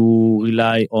you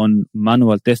rely on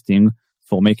manual testing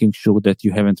for making sure that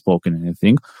you haven't broken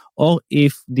anything, or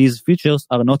if these features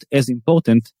are not as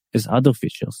important as other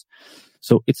features.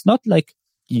 So it's not like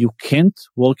you can't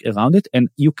work around it, and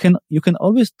you can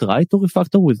always try to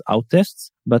refactor without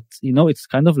tests, but it's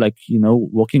kind of like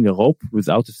walking a rope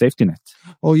without a safety net.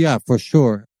 Oh yeah, for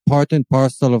sure. Part and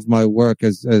parcel of my work,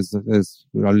 as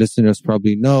our listeners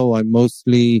probably know, I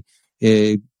mostly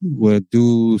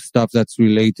do stuff that's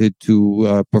related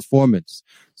to performance.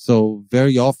 So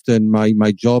very often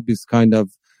my job is kind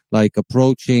of like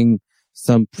approaching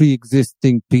some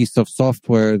pre-existing piece of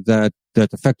software that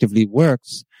effectively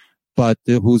works, but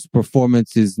whose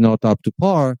performance is not up to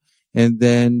par, and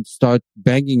then start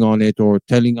banging on it or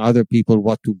telling other people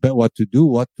what to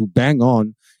bang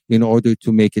on in order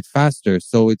to make it faster.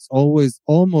 So it's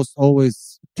almost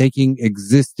always taking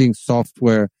existing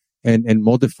software and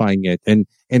modifying it. And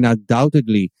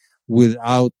undoubtedly,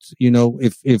 without,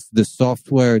 if the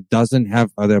software doesn't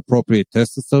have the appropriate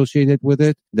tests associated with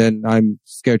it, then I'm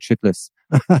scared shitless.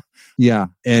 Yeah.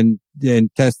 And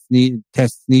tests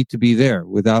need to be there.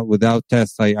 Without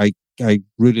tests, I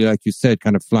really, like you said,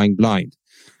 kind of flying blind.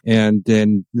 And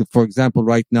then, for example,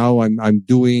 right now I'm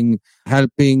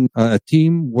helping a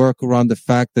team work around the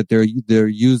fact that their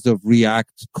use of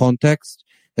React context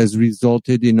has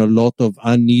resulted in a lot of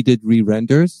unneeded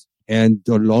re-renders. And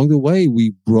along the way,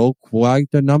 we broke quite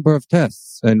a number of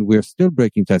tests, and we're still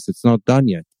breaking tests. It's not done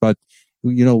yet. But,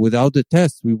 without the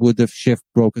tests, we would have shipped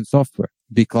broken software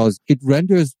because it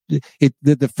renders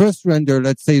the first render,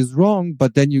 let's say, is wrong,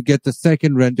 but then you get the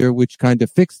second render, which kind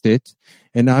of fixed it.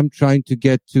 And I'm trying to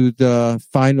get to the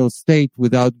final state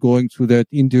without going through that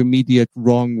intermediate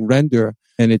wrong render.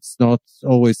 And it's not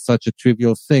always such a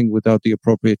trivial thing without the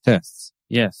appropriate tests.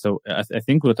 Yeah. So I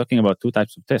think we're talking about two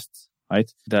types of tests, right?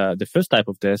 The first type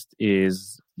of test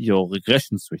is your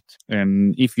regression suite.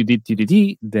 And if you did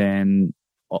TDD, then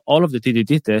all of the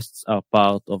TDD tests are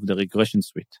part of the regression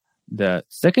suite. The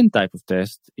second type of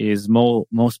test is more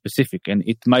specific, and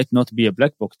it might not be a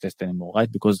black box test anymore,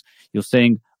 right? Because you're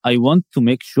saying, I want to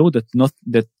make sure that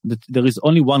there is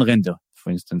only one render,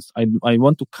 for instance. I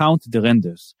want to count the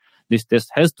renders. This test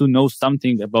has to know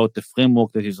something about the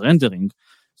framework that is rendering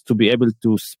to be able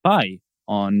to spy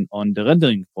on the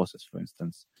rendering process, for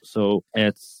instance. So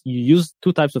you use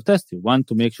two types of testing. One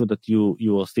to make sure that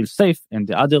you are still safe, and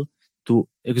the other to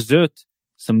exert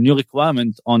some new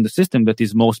requirement on the system that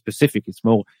is more specific. It's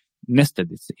more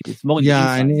nested. It's more.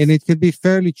 Yeah, and it can be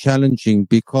fairly challenging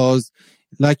because,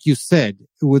 like you said,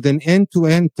 with an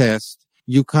end-to-end test,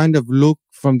 you kind of look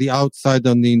from the outside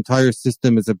on the entire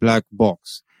system as a black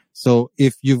box. So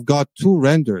if you've got two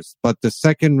renders, but the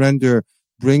second render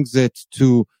brings it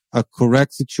to a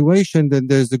correct situation, then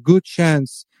there's a good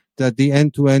chance that the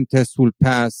end-to-end test will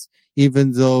pass,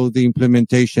 even though the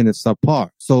implementation is subpar.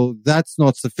 So that's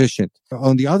not sufficient.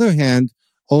 On the other hand,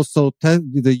 also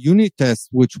the unit test,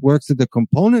 which works at the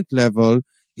component level,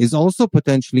 is also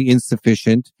potentially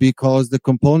insufficient because the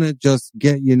component just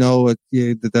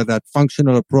that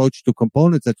functional approach to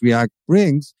components that React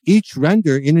brings, each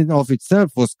render in and of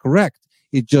itself was correct.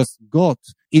 It just got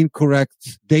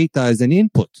incorrect data as an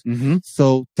input. Mm-hmm.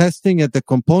 So testing at the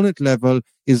component level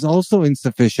is also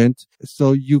insufficient.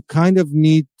 So you kind of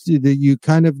need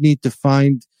to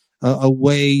find a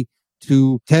way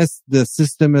to test the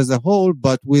system as a whole,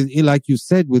 but with, like you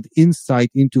said, with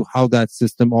insight into how that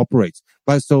system operates.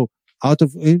 But so out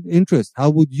of interest,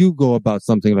 how would you go about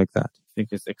something like that? I think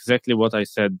it's exactly what I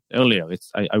said earlier.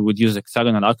 I would use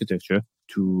hexagonal architecture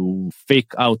to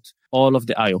fake out all of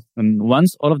the I/O. And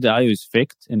once all of the I/O is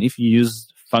faked, and if you use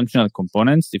functional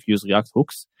components, if you use React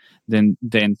hooks, then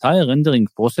the entire rendering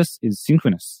process is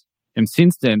synchronous. And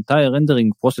since the entire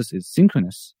rendering process is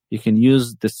synchronous, you can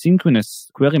use the synchronous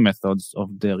query methods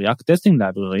of the React testing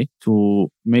library to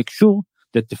make sure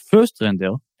that the first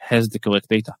render has the correct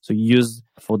data. So you use,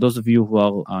 for those of you who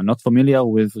are not familiar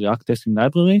with React testing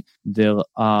library, there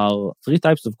are three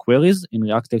types of queries in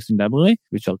React testing library,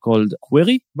 which are called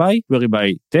query by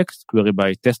text, query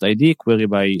by test ID, query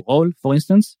by role, for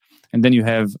instance. And then you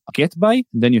have get by,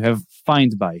 then you have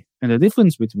find by. And the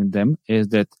difference between them is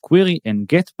that query and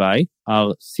get by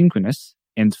are synchronous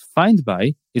and find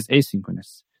by is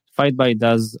asynchronous. Find by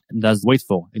does wait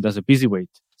for, it does a busy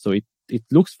wait. So it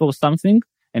looks for something,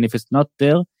 and if it's not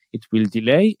there, it will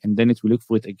delay, and then it will look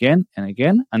for it again and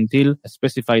again until a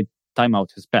specified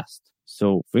timeout has passed.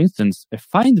 So, for instance, a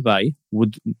find by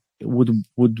would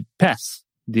pass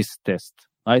this test,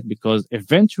 right? Because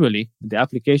eventually the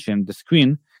application, the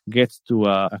screen gets to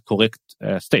a correct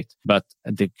state. But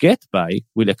the get by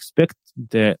will expect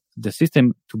the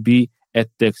system to be at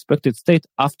the expected state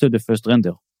after the first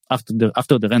render.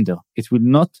 After the render, it will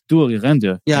not do a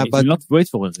render. Yeah, it will not wait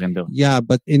for a render. Yeah,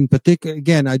 but in particular,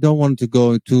 again, I don't want to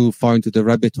go too far into the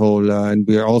rabbit hole, and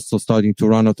we are also starting to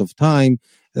run out of time.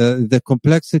 The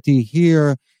complexity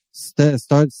here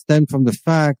stemmed from the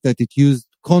fact that it used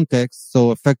context.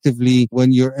 So effectively,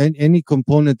 when you're any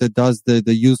component that does the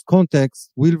use context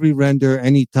will re-render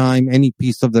anytime any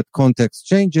piece of that context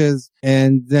changes.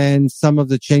 And then some of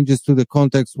the changes to the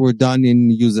context were done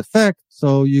in use effect.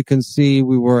 So you can see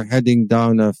we were heading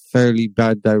down a fairly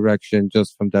bad direction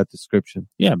just from that description.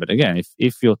 Yeah, but again,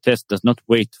 if your test does not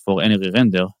wait for any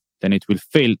re-render, then it will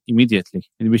fail immediately,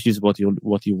 which is what you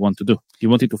want to do. You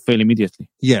want it to fail immediately.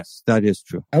 Yes, that is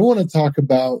true. I want to talk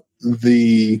about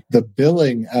the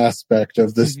billing aspect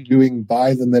of this doing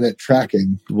by the minute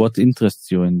tracking. What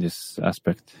interests you in this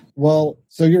aspect? Well,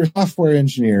 so you're a software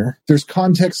engineer. There's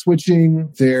context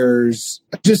switching.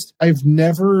 I've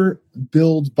never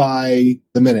billed by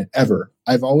the minute ever.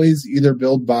 I've always either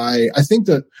billed by, I think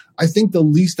the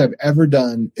least I've ever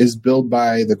done is billed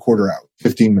by the quarter hour,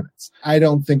 15 minutes. I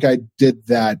don't think I did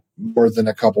that more than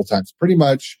a couple times. Pretty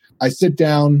much, I sit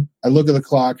down, I look at the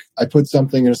clock, I put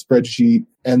something in a spreadsheet,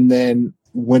 and then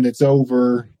when it's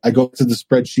over, I go to the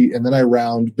spreadsheet and then I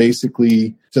round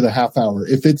basically to the half hour.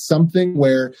 If it's something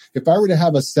where, if I were to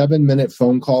have a 7-minute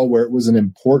phone call where it was an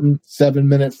important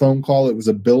 7-minute phone call, it was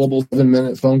a billable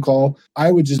 7-minute phone call,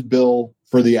 I would just bill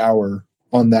for the hour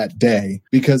on that day,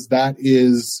 because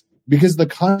the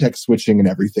context switching and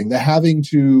everything, the having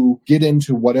to get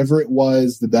into whatever it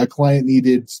was that client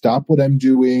needed, stop what I'm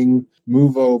doing,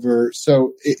 move over.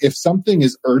 So if something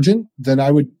is urgent, then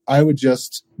I would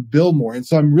just bill more. And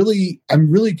so I'm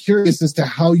really curious as to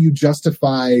how you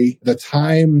justify the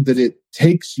time that it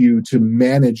takes you to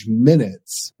manage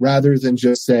minutes rather than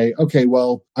just say, okay,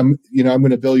 well, I'm going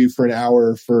to bill you for an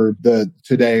hour for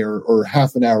today or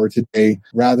half an hour today,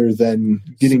 rather than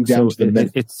getting down to the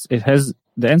minute.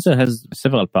 The answer has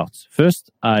several parts.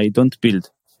 First, I don't build.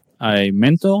 I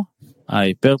mentor,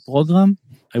 I pair program,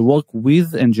 I work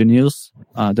with engineers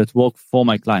that work for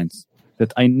my clients.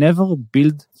 That I never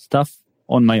build stuff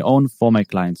on my own for my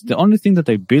clients. The only thing that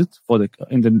I built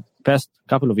in the past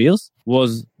couple of years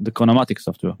was the Chronomatic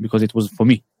software, because it was for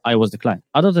me. I was the client.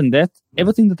 Other than that,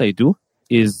 everything that I do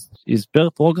is pair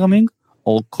programming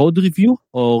or code review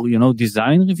or,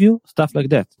 design review, stuff like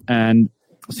that. And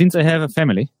since I have a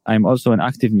family, I'm also an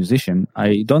active musician.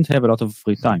 I don't have a lot of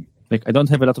free time. I don't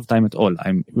have a lot of time at all.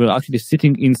 We're actually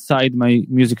sitting inside my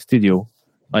music studio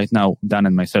right now, Dan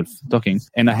and myself talking,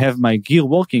 and I have my gear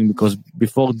working because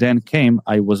before Dan came,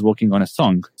 I was working on a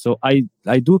song. So I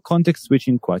do context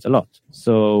switching quite a lot.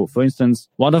 So for instance,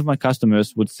 one of my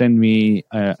customers would send me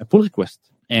a pull request.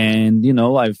 And,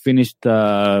 I've finished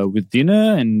with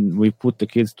dinner and we put the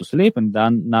kids to sleep, and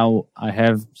then now I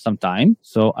have some time.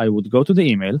 So I would go to the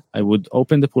email, I would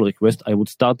open the pull request, I would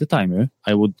start the timer,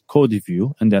 I would code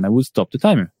review, and then I would stop the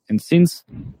timer. And since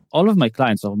all of my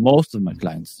clients, or most of my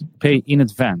clients, pay in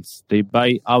advance, they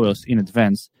buy hours in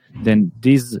advance, then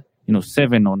these,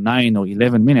 7 or 9 or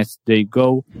 11 minutes, they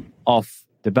go off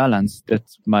the balance that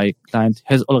my client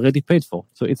has already paid for.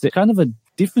 So it's a kind of a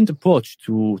different approach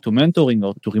to mentoring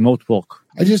or to remote work.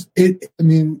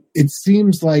 It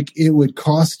seems like it would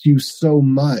cost you so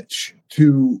much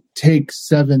to take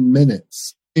 7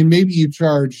 minutes. And maybe you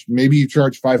charge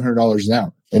 $500 an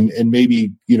hour. And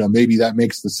maybe that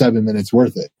makes the 7 minutes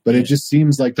worth it. But it just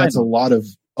seems like that's a lot of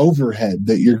overhead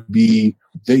that you're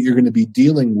going to be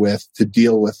dealing with to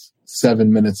deal with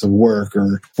 7 minutes of work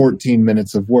or 14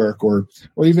 minutes of work, or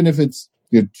even if it's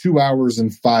 2 hours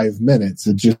and 5 minutes,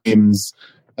 it just seems,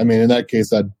 in that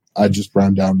case, I'd just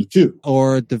round down to 2.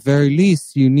 Or at the very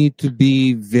least, you need to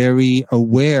be very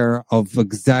aware of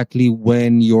exactly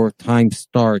when your time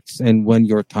starts and when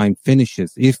your time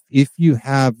finishes. If you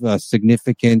have a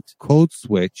significant code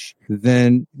switch,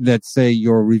 then let's say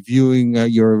you're reviewing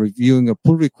a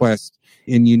pull request,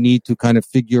 and you need to kind of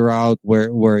figure out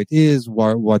where it is,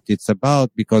 what it's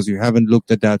about, because you haven't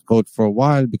looked at that code for a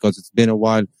while, because it's been a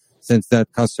while since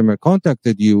that customer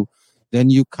contacted you, then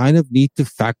you kind of need to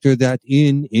factor that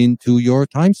into your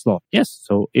time slot. Yes.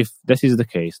 So if this is the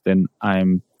case, then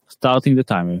I'm starting the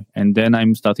timer and then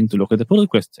I'm starting to look at the pull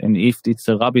request. And if it's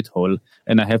a rabbit hole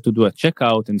and I have to do a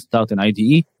checkout and start an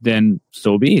IDE, then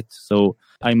so be it. So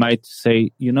I might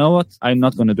say, you know what? I'm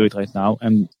not going to do it right now.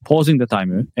 I'm pausing the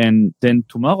timer. And then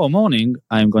tomorrow morning,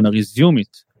 I'm going to resume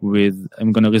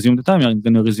the timer. I'm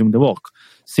going to resume the work.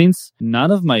 Since none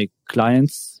of my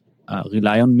clients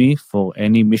rely on me for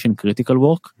any mission critical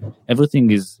work.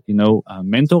 Everything is,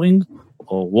 mentoring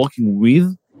or working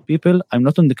with people. I'm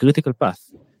not on the critical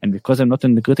path. And because I'm not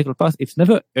on the critical path, it's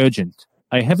never urgent.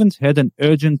 I haven't had an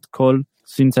urgent call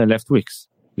since I left Wix,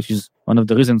 which is one of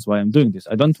the reasons why I'm doing this.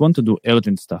 I don't want to do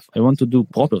urgent stuff. I want to do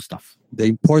proper stuff. The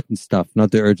important stuff,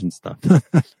 not the urgent stuff.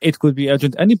 It could be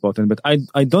urgent and important, but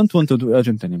I don't want to do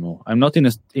urgent anymore. I'm not in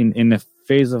a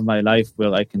phase of my life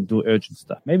where I can do urgent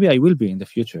stuff. Maybe I will be in the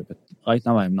future, but right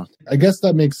now I'm not. I guess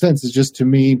that makes sense. It's just, to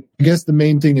me, I guess the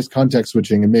main thing is context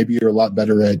switching, and maybe you're a lot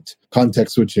better at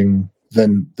context switching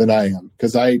than I am,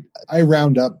 because I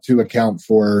round up to account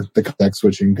for the context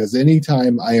switching, because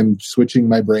anytime I am switching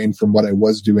my brain from what I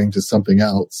was doing to something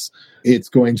else, it's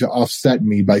going to offset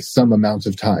me by some amount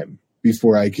of time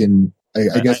before I can,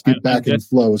 I guess, get back in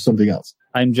flow of something else.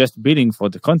 I'm just bidding for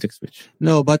the context switch.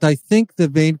 No, but I think the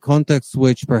main context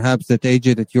switch, perhaps that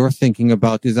AJ, that you're thinking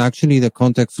about, is actually the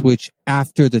context switch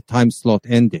after the time slot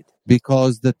ended,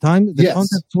 because the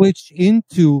context switch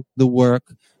into the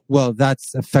work, well,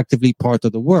 that's effectively part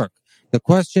of the work. The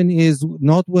question is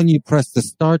not when you press the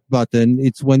start button,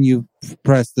 it's when you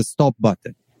press the stop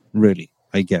button, really,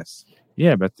 I guess.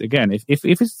 Yeah, but again, if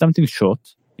it's something short,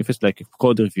 if it's like a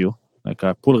code review, like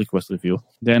a pull request review,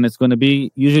 then it's going to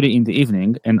be usually in the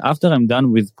evening. And after I'm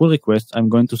done with pull requests, I'm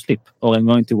going to sleep, or I'm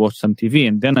going to watch some TV,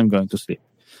 and then I'm going to sleep.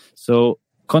 So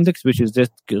context switch is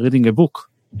just reading a book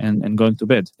and going to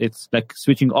bed. It's like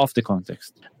switching off the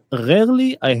context.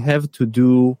 Rarely I have to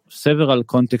do several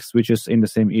context switches in the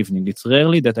same evening. It's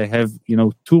rarely that I have,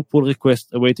 2 pull requests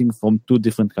awaiting from 2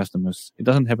 different customers. It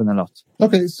doesn't happen a lot.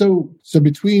 Okay, so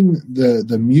between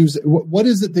the music, what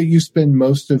is it that you spend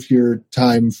most of your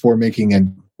time for making,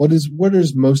 and where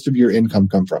does most of your income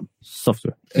come from?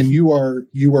 Software. And you are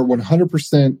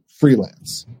 100%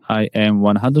 freelance. I am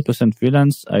 100%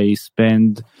 freelance. I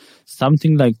spend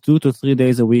something like 2 to 3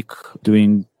 days a week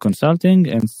doing consulting,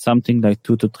 and something like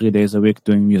 2 to 3 days a week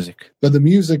doing music. But the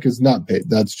music is not paid.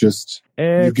 That's just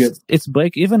it's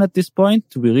break even at this point.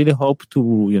 We really hope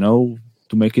to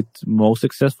make it more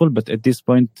successful, but at this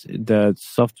point the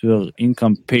software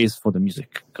income pays for the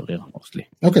music career mostly.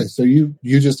 Okay, so you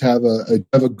just have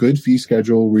a good fee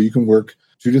schedule where you can work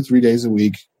 2 to 3 days a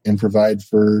week and provide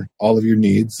for all of your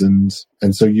needs, and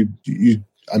so you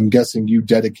I'm guessing you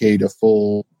dedicate a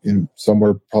full,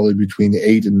 somewhere probably between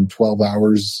 8 and 12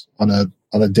 hours on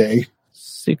a day.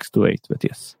 6 to 8, but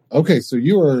yes. Okay, so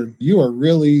you are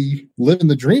really living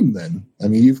the dream then. I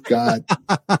mean, you've got.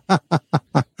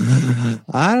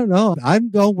 I don't know. I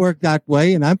don't work that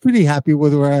way, and I'm pretty happy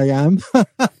with where I am.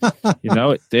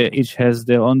 Each has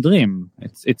their own dream.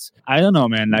 It's. I don't know,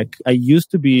 man. Like, I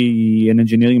used to be an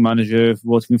engineering manager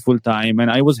working full time,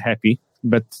 and I was happy.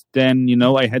 But then,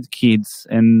 I had kids,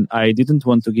 and I didn't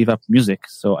want to give up music,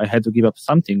 so I had to give up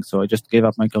something. So I just gave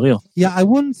up my career. Yeah, I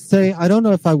don't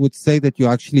know if I would say that you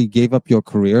actually gave up your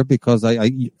career, because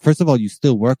first of all, you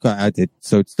still work at it,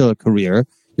 so it's still a career.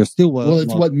 You're still well,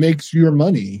 it's what makes your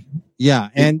money. Yeah,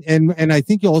 and I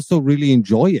think you also really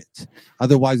enjoy it.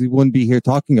 Otherwise, we wouldn't be here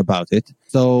talking about it.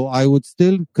 So I would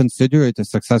still consider it a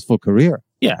successful career.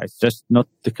 Yeah, it's just not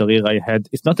the career I had.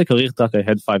 It's not the career track I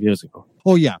had 5 years ago.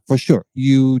 Oh, yeah, for sure.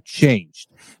 You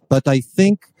changed. But I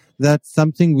think that's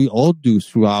something we all do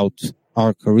throughout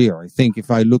our career. I think if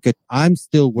I look at, I'm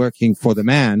still working for the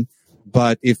man,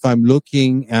 but if I'm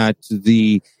looking at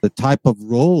the type of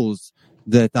roles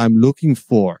that I'm looking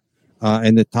for,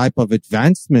 and the type of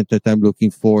advancement that I'm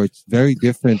looking for, it's very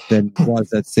different than it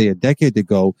was, let's say, a decade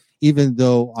ago, even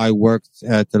though I worked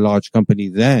at a large company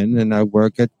then, and I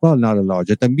work at, not a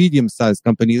large, at a medium-sized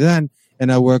company then,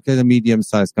 and I work at a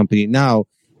medium-sized company now,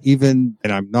 and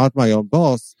I'm not my own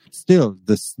boss, still,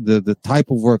 the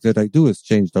type of work that I do has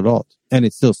changed a lot, and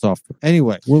it's still software.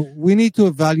 Anyway, we need to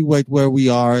evaluate where we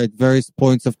are at various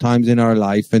points of times in our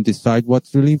life and decide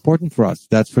what's really important for us,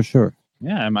 that's for sure.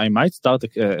 Yeah, I might start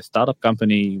a startup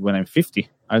company when I'm 50.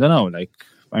 I don't know. Like,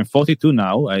 I'm 42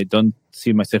 now. I don't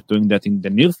see myself doing that in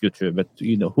the near future. But,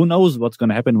 who knows what's going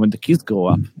to happen when the kids grow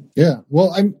up. Yeah.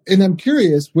 Well, I'm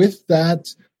curious, with that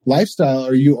lifestyle,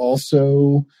 do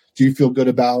you feel good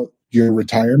about your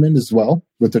retirement as well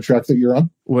with the track that you're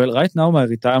on? Well, right now, my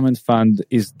retirement fund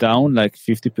is down like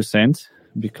 50%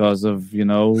 because of,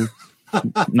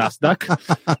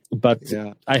 NASDAQ, but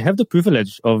yeah. I have the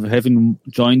privilege of having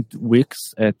joined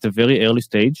Wix at a very early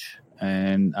stage,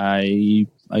 and I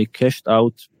cashed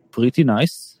out pretty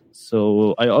nice.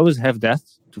 So I always have that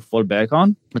to fall back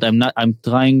on, but I'm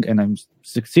trying and I'm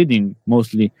succeeding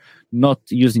mostly not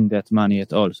using that money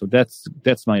at all. So that's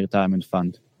my retirement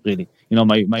fund, really.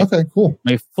 Okay, cool.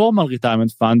 My formal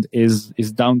retirement fund is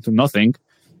down to nothing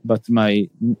but my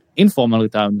informal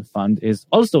retirement fund is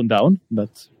also down,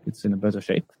 but it's in a better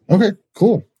shape. Okay,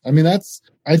 cool. I mean, I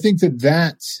think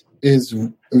that is,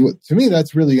 to me,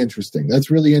 that's really interesting.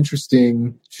 That's really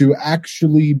interesting to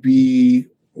actually be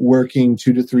working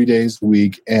 2 to 3 days a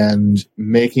week and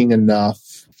making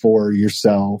enough for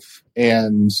yourself.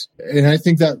 And I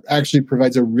think that actually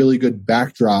provides a really good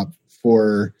backdrop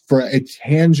for a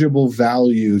tangible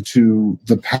value to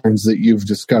the patterns that you've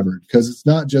discovered. Because it's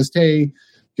not just, hey,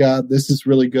 God, this is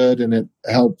really good and it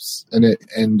helps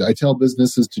and I tell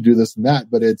businesses to do this and that,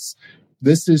 but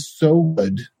this is so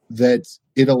good that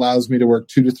it allows me to work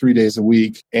 2 to 3 days a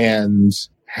week and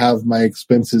have my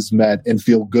expenses met and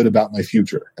feel good about my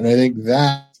future. And I think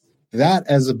that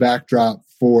as a backdrop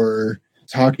for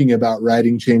talking about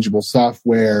writing changeable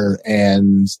software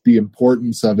and the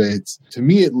importance of it, to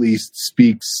me at least,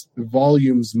 speaks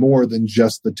volumes more than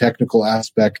just the technical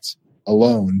aspect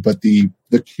alone, but the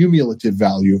cumulative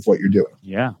value of what you're doing.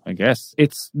 Yeah, I guess.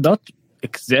 It's not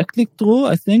exactly true,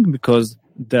 I think, because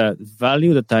the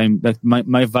value that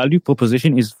my value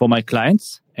proposition is for my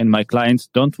clients, and my clients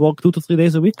don't work 2 to 3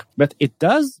 days a week. But it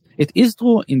is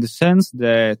true in the sense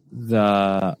that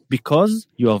because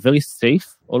you are very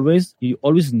safe always, you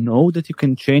always know that you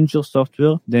can change your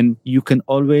software, then you can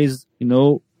always,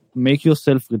 make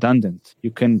yourself redundant.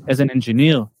 You can, as an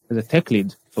engineer, as a tech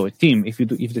lead for a team, if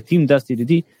the team does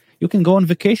TDD, you can go on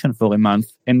vacation for a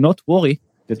month and not worry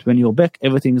that when you're back,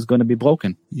 everything is going to be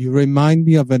broken. You remind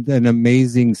me of an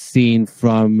amazing scene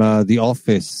from The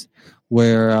Office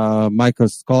where Michael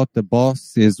Scott, the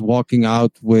boss, is walking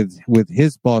out with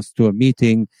his boss to a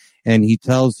meeting, and he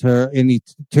tells her, and he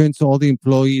turns to all the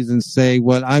employees and say,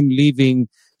 well, I'm leaving,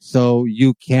 so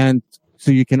you can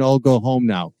all go home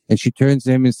now. And she turns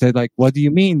to him and said, like, what do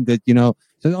you mean that,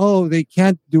 said, oh, they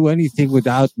can't do anything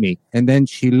without me. And then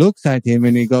she looks at him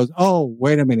and he goes, oh,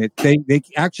 wait a minute. They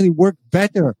actually work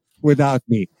better without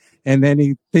me. And then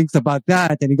he thinks about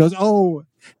that and he goes, oh,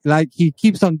 like he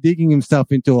keeps on digging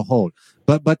himself into a hole.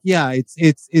 But yeah,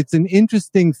 it's an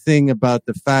interesting thing about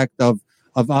the fact of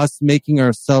us making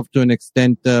ourselves to an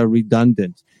extent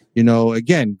redundant.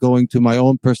 Again, going to my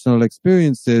own personal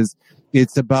experiences,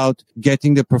 it's about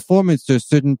getting the performance to a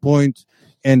certain point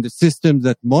and the systems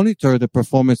that monitor the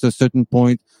performance to a certain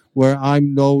point where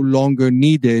I'm no longer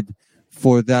needed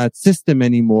for that system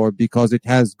anymore because it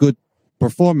has good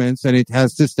performance and it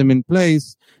has system in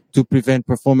place to prevent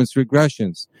performance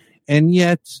regressions. And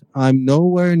yet I'm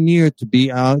nowhere near to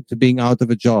being out of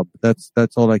a job. That's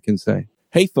all I can say.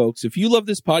 Hey folks, if you love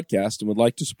this podcast and would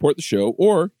like to support the show,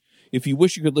 or if you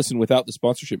wish you could listen without the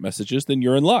sponsorship messages, then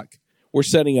you're in luck. We're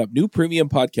setting up new premium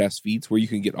podcast feeds where you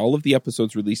can get all of the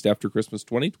episodes released after Christmas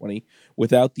 2020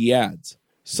 without the ads.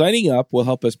 Signing up will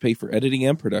help us pay for editing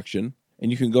and production,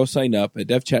 and you can go sign up at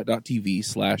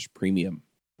devchat.tv/premium.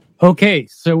 Okay,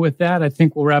 so with that, I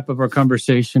think we'll wrap up our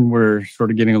conversation. We're sort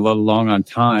of getting a little long on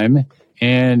time,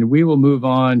 and we will move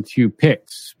on to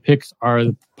picks. Picks are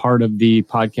the part of the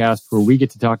podcast where we get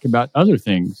to talk about other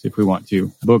things if we want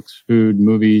to. Books, food,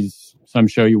 movies, some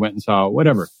show you went and saw,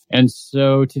 whatever. And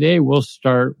so today we'll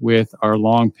start with our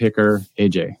long picker,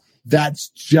 AJ. That's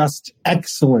just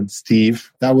excellent, Steve.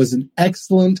 That was an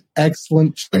excellent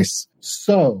choice.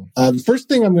 So the first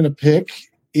thing I'm going to pick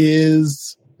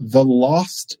is The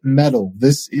Lost Metal.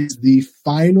 This is the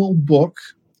final book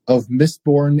of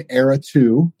Mistborn Era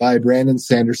 2 by Brandon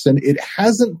Sanderson. It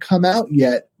hasn't come out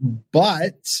yet,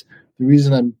 but the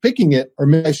reason I'm picking it, or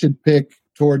maybe I should pick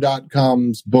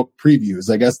Tor.com's book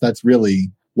previews. I guess that's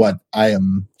really what I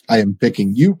am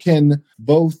picking. You can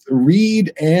both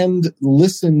read and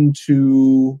listen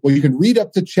to, well, you can read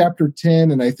up to chapter 10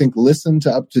 and I think listen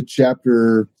to up to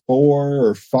chapter 4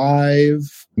 or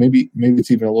 5. Maybe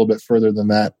it's even a little bit further than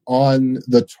that on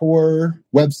the Tor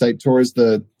website. Tor is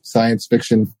the science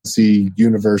fiction fantasy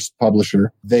universe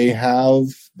publisher. They have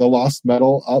The Lost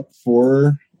Metal up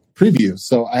for preview.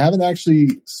 So I haven't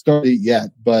actually started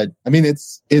yet, but I mean,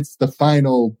 it's the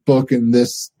final book in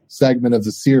this segment of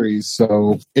the series,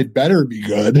 so it better be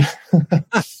good.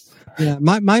 Yeah,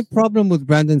 my problem with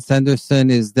Brandon Sanderson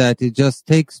is that it just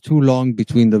takes too long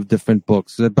between the different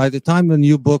books. By the time a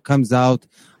new book comes out,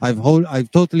 I've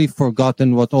totally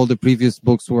forgotten what all the previous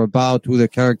books were about, who the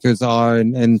characters are,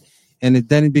 and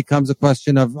then it becomes a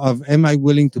question of am I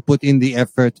willing to put in the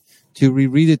effort to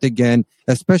reread it again,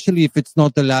 especially if it's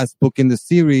not the last book in the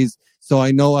series. So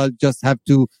I know I'll just have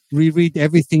to reread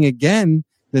everything again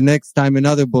the next time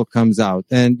another book comes out.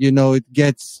 And, it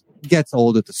gets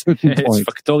old at a certain point.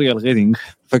 It's factorial reading.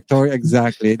 Factorial,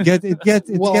 exactly.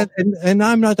 And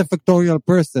I'm not a factorial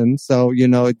person. So,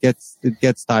 it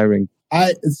gets tiring.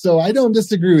 So I don't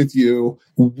disagree with you.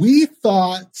 We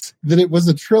thought that it was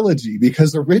a trilogy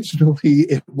because originally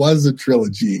it was a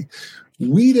trilogy.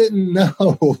 We didn't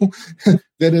know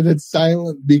that it had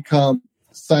silently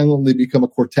become a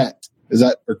quartet. Is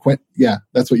that or quint? Yeah,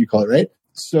 that's what you call it, right?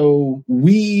 So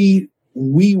we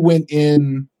went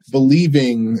in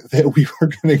believing that we were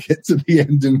going to get to the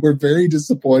end, and we're very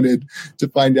disappointed to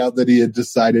find out that he had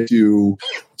decided to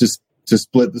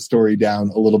split the story down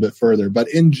a little bit further. But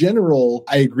in general,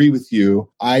 I agree with you.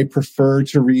 I prefer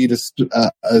to read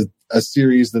a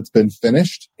series that's been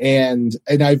finished, and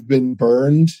I've been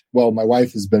burned. Well, my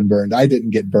wife has been burned. I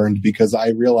didn't get burned because I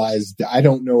realized I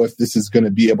don't know if this is going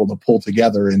to be able to pull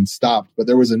together and stop. But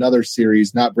there was another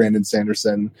series, not Brandon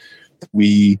Sanderson, that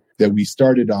we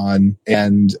started on,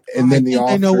 and then the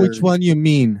author. I know which one you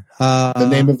mean. The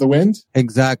Name of the Wind.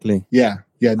 Exactly. Yeah.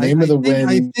 Name of the Wind.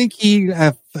 I think he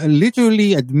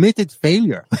literally admitted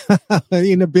failure,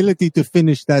 inability to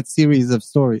finish that series of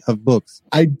books.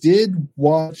 I did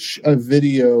watch a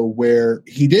video where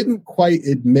he didn't quite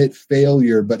admit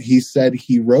failure, but he said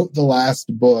he wrote the last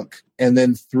book and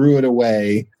then threw it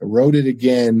away, wrote it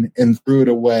again and threw it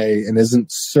away, and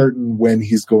isn't certain when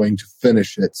he's going to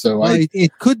finish it. So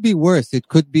it could be worse. It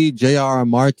could be J.R.R.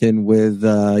 Martin with,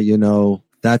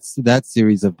 that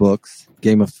series of books,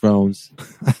 Game of Thrones.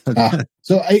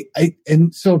 So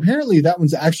apparently that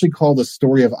one's actually called A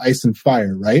Story of Ice and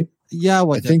Fire, right? Yeah,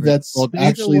 whatever. I think that's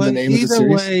actually the name of the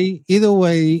series. Either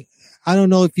way, I don't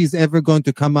know if he's ever going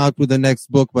to come out with the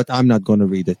next book, but I'm not going to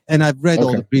read it. And I've read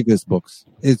all the previous books.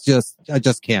 It's just, I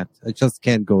just can't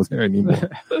go there anymore.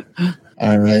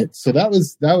 All right. So that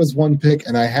was one pick,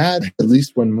 and I had at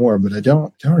least one more, but I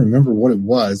don't remember what it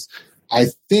was. I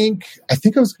think I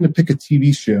was going to pick a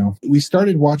TV show. We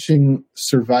started watching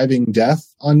Surviving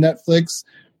Death on Netflix.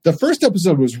 The first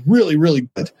episode was really, really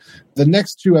good. The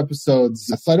next two episodes,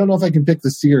 so I don't know if I can pick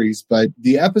the series, but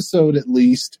the episode at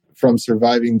least from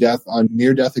Surviving Death on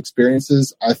near-death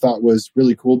experiences, I thought was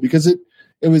really cool because it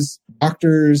was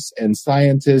doctors and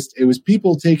scientists. It was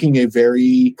people taking a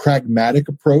very pragmatic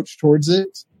approach towards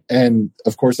it. And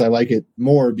of course, I like it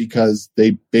more because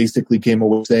they basically came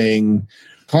away saying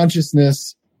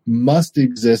consciousness must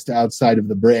exist outside of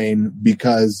the brain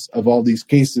because of all these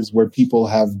cases where people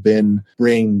have been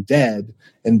brain dead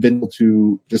and been able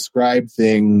to describe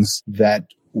things that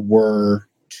were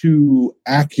too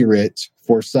accurate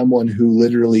for someone who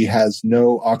literally has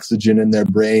no oxygen in their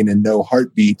brain and no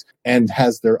heartbeat and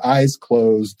has their eyes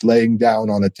closed laying down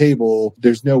on a table.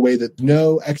 There's no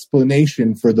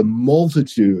explanation for the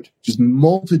multitude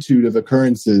of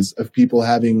occurrences of people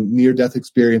having near-death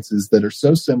experiences that are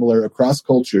so similar across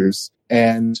cultures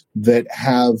and that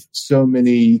have so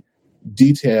many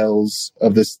details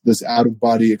of this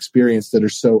out-of-body experience that are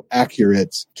so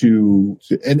accurate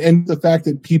and the fact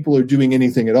that people are doing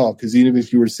anything at all, because even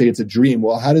if you were to say it's a dream,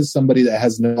 well, how does somebody that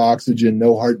has no oxygen,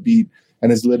 no heartbeat,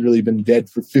 and has literally been dead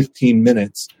for 15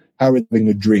 minutes, how are they having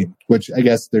a dream? Which I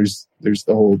guess there's the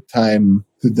whole time,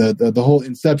 the whole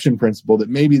inception principle that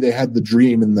maybe they had the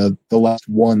dream in the last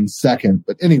 1 second.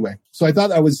 But anyway, so I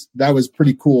thought that was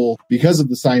pretty cool because of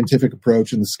the scientific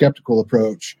approach and the skeptical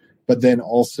approach. But then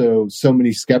also so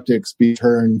many skeptics be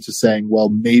turned to saying, well,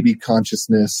 maybe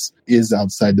consciousness is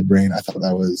outside the brain. I thought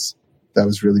that was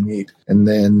really neat. And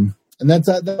that's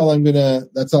all I'm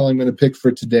gonna pick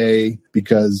for today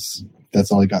because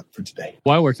that's all I got for today.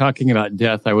 While we're talking about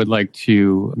death, I would like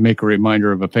to make a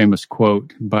reminder of a famous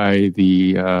quote by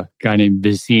the guy named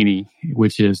Vicini,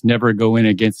 which is, "Never go in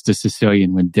against a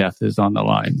Sicilian when death is on the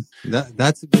line."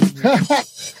 That's a good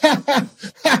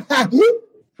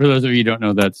For those of you who don't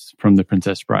know, that's from The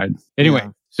Princess Bride. Anyway,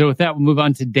 So with that, we'll move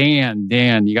on to Dan.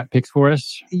 Dan, you got picks for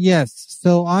us? Yes.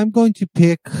 So I'm going to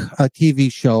pick a TV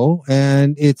show,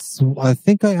 and I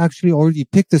think I actually already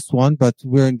picked this one, but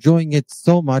we're enjoying it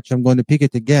so much, I'm going to pick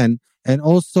it again. And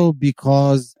also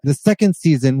because the second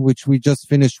season, which we just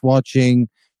finished watching,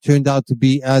 turned out to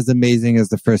be as amazing as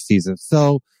the first season.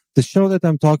 So the show that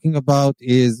I'm talking about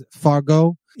is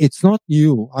Fargo. It's not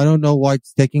new. I don't know why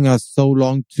it's taking us so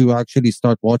long to actually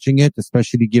start watching it,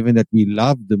 especially given that we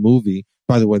love the movie.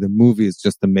 By the way, the movie is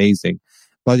just amazing.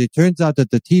 But it turns out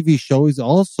that the TV show is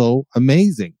also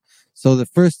amazing. So the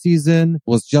first season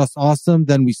was just awesome.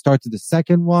 Then we started the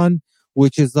second one,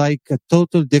 which is like a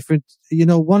total different,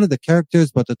 one of the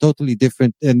characters, but a totally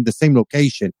different in the same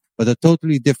location, but a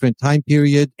totally different time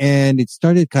period. And it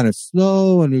started kind of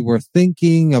slow, and we were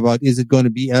thinking about, is it going to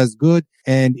be as good?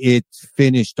 And it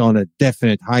finished on a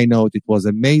definite high note. It was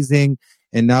amazing.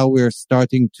 And now we're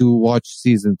starting to watch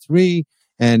season 3,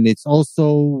 and it's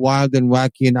also wild and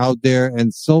wacky and out there.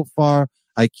 And so far,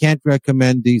 I can't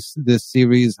recommend this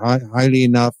series highly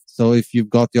enough. So if you've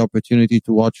got the opportunity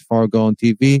to watch Fargo on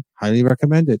TV, highly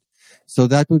recommend it. So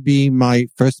that would be my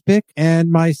first pick.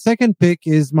 And my second pick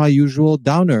is my usual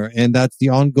downer, and that's the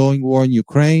ongoing war in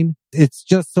Ukraine. It's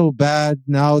just so bad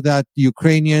now that the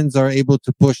Ukrainians are able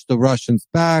to push the Russians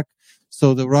back.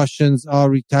 So the Russians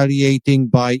are retaliating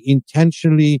by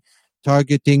intentionally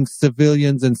targeting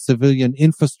civilians and civilian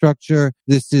infrastructure.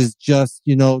 This is just,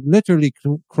 literally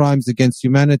crimes against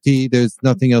humanity. There's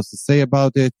nothing else to say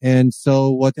about it. And so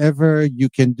whatever you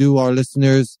can do, our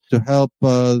listeners, to help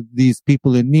these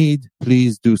people in need,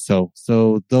 please do so.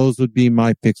 So those would be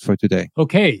my picks for today.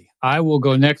 Okay, I will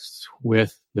go next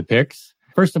with the picks.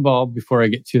 First of all, before I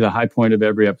get to the high point of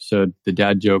every episode, the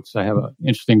dad jokes, I have an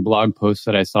interesting blog post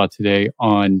that I saw today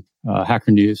on Hacker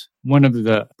News. One of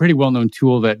the pretty well-known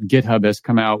tool that GitHub has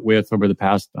come out with over the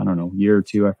past, year or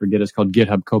two, I forget, it's called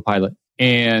GitHub Copilot.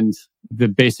 And the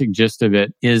basic gist of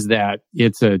it is that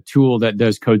it's a tool that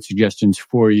does code suggestions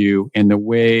for you. And the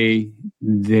way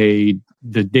the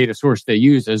data source they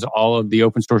use is all of the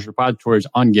open source repositories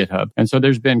on GitHub. And so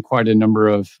there's been quite a number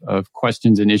of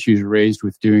questions and issues raised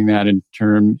with doing that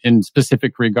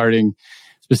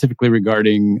specifically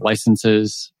regarding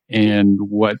licenses and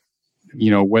whether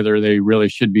they really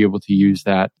should be able to use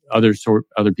that other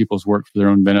people's work for their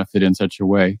own benefit in such a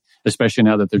way, especially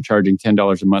now that they're charging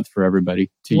 $10 a month for everybody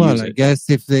to use it. Well, I guess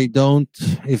if they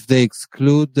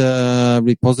exclude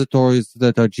repositories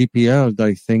that are GPL'd,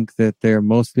 I think that they're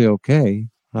mostly okay.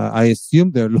 I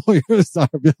assume their lawyers are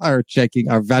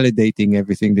validating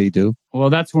everything they do. Well,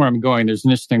 that's where I'm going. There's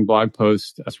an interesting blog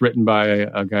post that's written by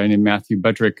a guy named Matthew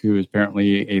Buttrick, who is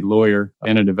apparently a lawyer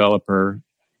and a developer.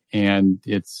 And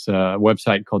it's a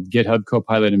website called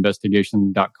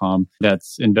GitHubCopilotinvestigation.com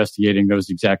that's investigating those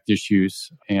exact issues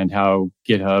and how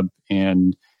GitHub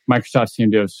and Microsoft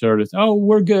seem to have sort of,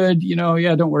 we're good,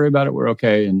 don't worry about it, we're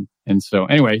okay. And so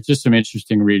anyway, just some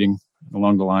interesting reading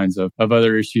along the lines of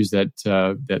other issues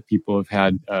that people have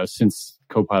had since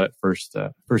Copilot first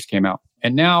came out.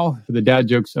 And now for the dad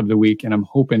jokes of the week, and I'm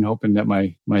hoping that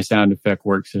my sound effect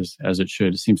works as it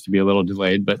should. It seems to be a little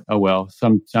delayed, but oh well,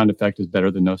 some sound effect is better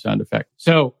than no sound effect.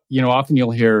 So, often you'll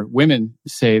hear women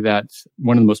say that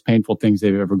one of the most painful things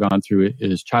they've ever gone through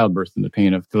is childbirth and the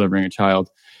pain of delivering a child.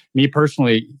 Me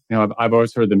personally, I've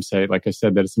always heard them say, like I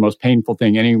said, that it's the most painful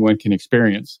thing anyone can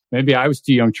experience. Maybe I was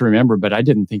too young to remember, but I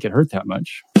didn't think it hurt that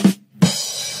much.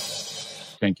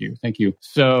 Thank you.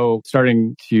 So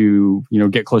starting to,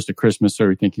 get close to Christmas,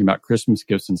 started thinking about Christmas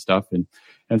gifts and stuff. And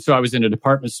so I was in a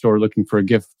department store looking for a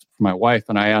gift for my wife.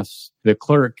 And I asked the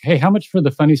clerk, hey, how much for the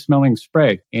funny smelling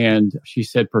spray? And she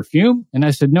said, perfume? And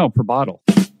I said, no, per bottle.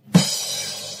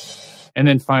 And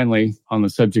then finally, on the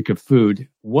subject of food,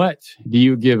 what do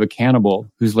you give a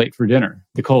cannibal who's late for dinner?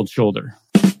 The cold shoulder.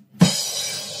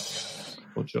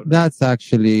 That's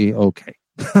actually okay.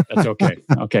 That's okay.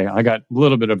 Okay, I got a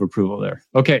little bit of approval there.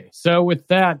 Okay, so with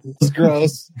that... That's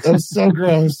gross. That was so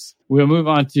gross. We'll move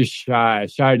on to Shai.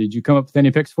 Shai, did you come up with any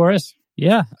picks for us?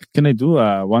 Yeah. Can I do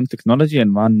one technology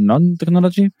and one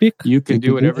non-technology pick? You can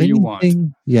do whatever you want.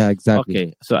 Yeah, exactly.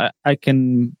 Okay, so I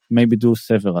can maybe do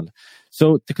several.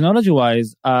 So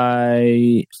technology-wise,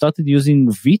 I started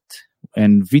using Vite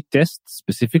and Vitest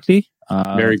specifically.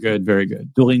 Very good.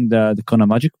 During the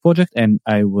ConoMagic project, and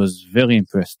I was very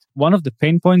impressed. One of the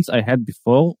pain points I had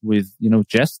before with,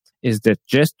 Jest is that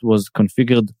Jest was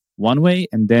configured one way,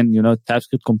 and then,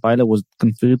 TypeScript compiler was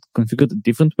configured a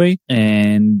different way,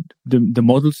 and the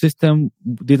module system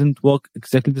didn't work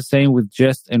exactly the same with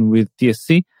Jest and with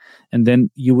TSC, and then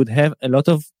you would have a lot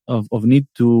of need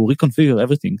to reconfigure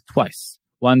everything twice.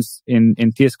 Once in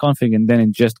tsconfig and then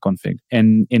in Jest config.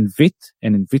 And in Vite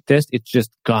and in Vitest, it's just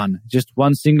gone. Just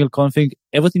one single config,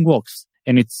 everything works.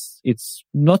 And it's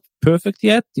not perfect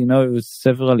yet. It was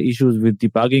several issues with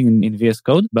debugging in VS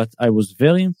Code, but I was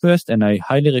very impressed, and I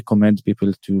highly recommend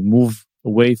people to move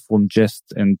away from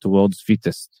Jest and towards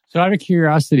Vitest. So out of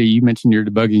curiosity, you mentioned you're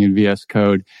debugging in VS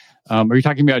Code. Are you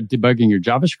talking about debugging your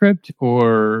JavaScript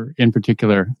or in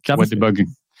particular what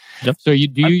debugging? Yep. So do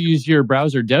you use your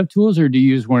browser dev tools, or do you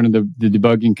use one of the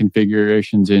debugging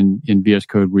configurations in VS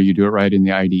Code where you do it right in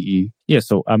the IDE? Yeah,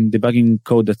 so I'm debugging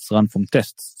code that's run from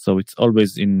tests. So it's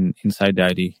always inside the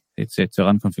IDE. It's a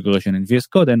run configuration in VS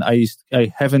Code, and I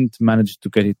haven't managed to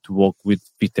get it to work with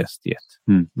Vitest yet.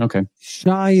 Okay.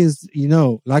 Shai is,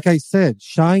 like I said,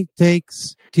 Shai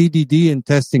takes TDD and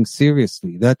testing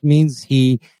seriously. That means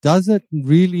he doesn't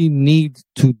really need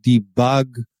to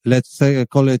debug, let's say, I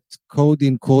call it code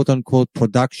in quote unquote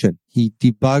production. He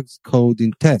debugs code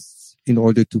in tests. in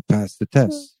order to pass the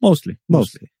test? Mostly.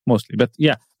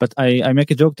 But I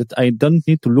make a joke that I don't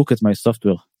need to look at my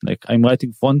software. Like I'm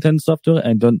writing front-end software.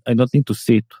 I don't need to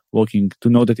see it working to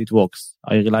know that it works.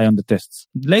 I rely on the tests.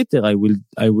 Later, I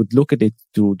would look at it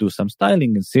to do some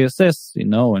styling and CSS,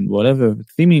 and whatever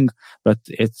theming, but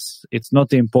it's not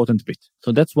the important bit.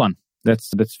 So that's one.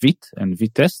 That's Vite and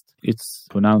Vitest. It's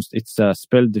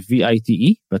spelled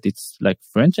VITE, but it's like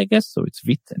French, I guess. So it's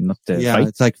Vite and not Vite.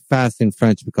 It's like fast in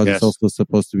French because it's also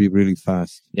supposed to be really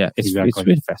fast. Yeah, it's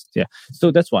really fast. Yeah.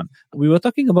 So that's one. We were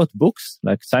talking about books,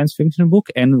 like science fiction book,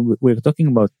 and we were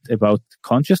talking about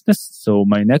consciousness. So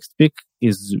my next pick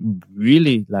is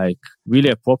really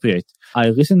appropriate. I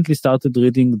recently started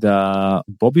reading the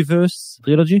Bobbyverse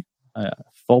trilogy.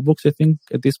 4 books, I think,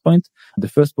 at this point. The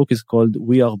first book is called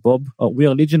We Are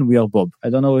Legion, We Are Bob. I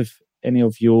don't know if any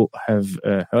of you have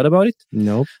heard about it.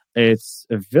 No. It's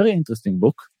a very interesting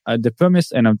book. The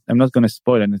premise, and I'm not going to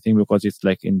spoil anything because it's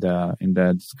like in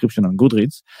the description on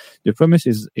Goodreads. The premise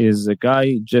is a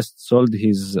guy just sold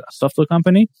his software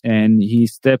company and he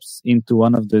steps into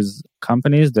one of those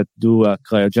companies that do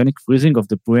cryogenic freezing of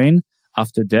the brain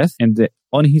after death. And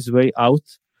on his way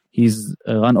out, he's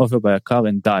run over by a car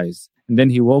and dies. And then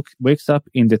he wakes up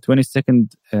in the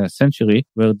 22nd century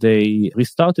where they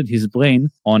restarted his brain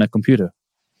on a computer.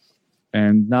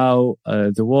 And now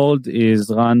the world is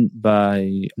run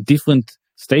by different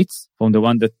states from the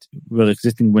one that were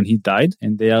existing when he died.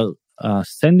 And they are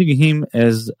sending him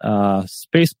as a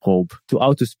space probe to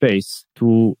outer space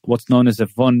to what's known as a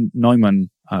von Neumann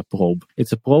probe.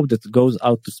 It's a probe that goes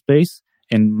out to space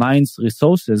and mines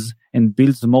resources and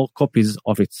builds more copies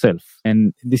of itself.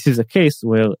 And this is a case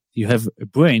where you have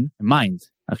a mind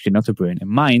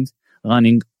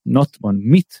running not on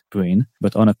meat brain,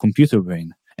 but on a computer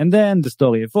brain. And then the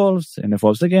story evolves and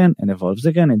evolves again and evolves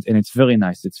again. And it's very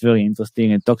nice. It's very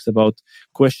interesting. It talks about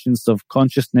questions of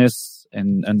consciousness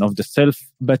and of the self,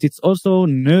 but it's also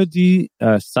nerdy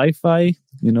sci-fi.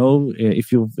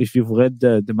 If you've read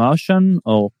The Martian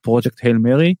or Project Hail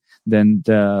Mary, then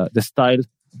the style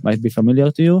might be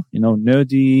familiar to you.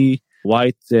 Nerdy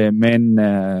white men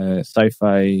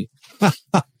sci-fi.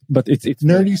 But it's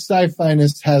nerdy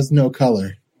sci-fi-ness has no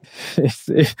color.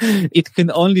 It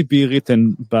can only be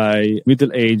written by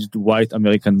middle-aged white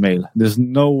American male. There's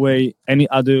no way any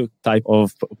other type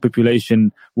of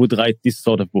population would write this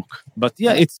sort of book. But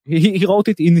yeah, he wrote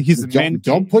it in his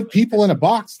Don't put people in a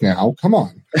box now. Come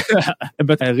on.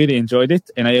 But I really enjoyed it,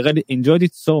 and I really enjoyed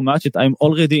it so much that I'm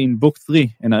already in book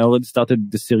 3, and I already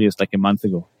started the series like a month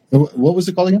ago. What was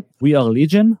it called again? We Are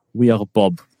Legion, We Are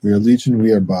Bob. We Are Legion,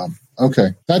 We Are Bob.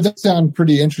 Okay, that does sound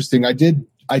pretty interesting. I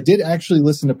did actually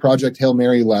listen to Project Hail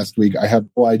Mary last week. I have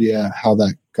no idea how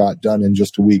that got done in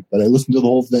just a week, but I listened to the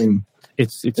whole thing.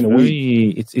 It's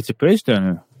a page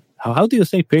turner. How do you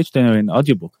say page turner in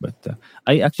audiobook? But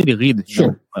I actually read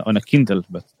on a Kindle.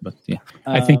 But yeah,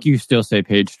 I think you still say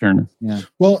page turner. Yeah.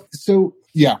 Well, so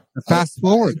yeah, a fast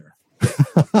forwarder.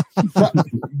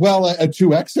 Well, a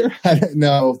 2Xer?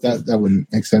 No, that wouldn't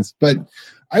make sense. But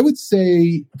I would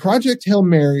say Project Hail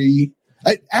Mary.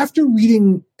 After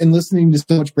reading and listening to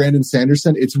so much Brandon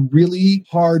Sanderson, it's really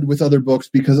hard with other books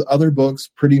because other books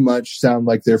pretty much sound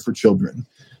like they're for children.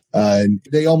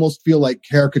 They almost feel like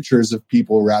caricatures of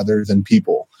people rather than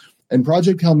people. And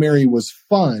Project Hail Mary was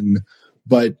fun,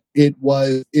 but it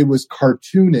was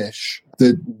cartoonish.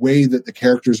 The way that the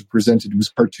characters were presented was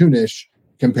cartoonish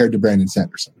compared to Brandon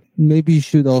Sanderson. Maybe you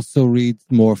should also read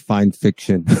more fine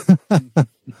fiction.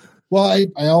 Well,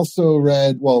 I also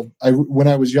read, when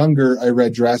I was younger, I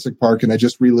read Jurassic Park and I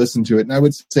just re-listened to it. And I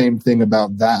would say the same thing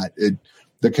about that.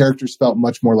 The characters felt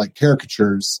much more like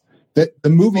caricatures. The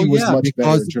movie was much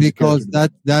better. Because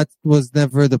that was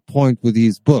never the point with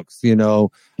these books.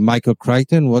 Michael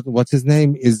Crichton, what's his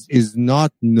name, is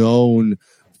not known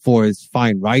for his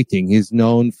fine writing. He's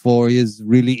known for his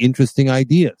really interesting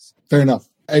ideas. Fair enough.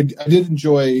 I did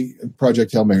enjoy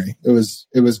Project Hail Mary. It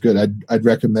was good. I'd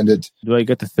recommend it. Do I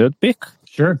get a third pick?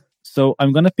 Sure. So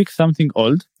I'm going to pick something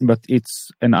old, but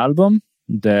it's an album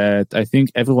that I think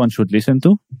everyone should listen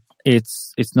to.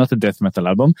 It's not a death metal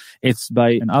album. It's by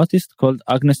an artist called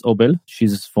Agnes Obel.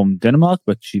 She's from Denmark,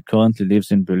 but she currently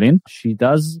lives in Berlin. She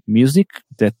does music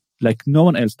that like no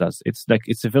one else does. It's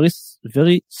a very,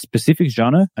 very specific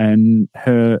genre. And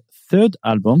her third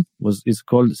album is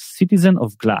called Citizen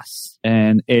of Glass.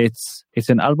 And it's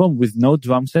an album with no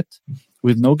drum set,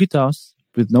 with no guitars,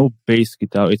 with no bass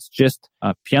guitar. It's just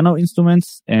piano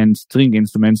instruments and string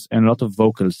instruments and a lot of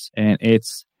vocals. And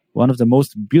it's one of the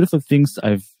most beautiful things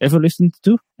I've ever listened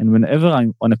to. And whenever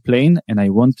I'm on a plane and I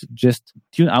want to just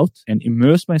tune out and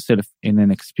immerse myself in an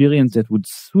experience that would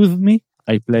soothe me,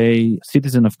 I play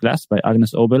Citizen of Glass by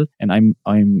Agnes Obel, and I'm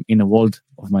in a world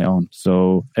of my own.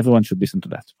 So everyone should listen to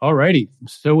that. Alrighty.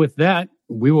 So with that,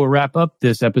 we will wrap up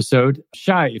this episode.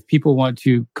 Shai, if people want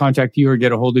to contact you or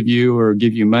get a hold of you or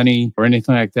give you money or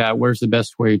anything like that, where's the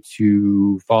best way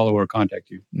to follow or contact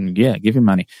you? Yeah, give you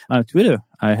money. Twitter.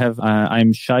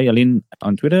 I'm Shai Allin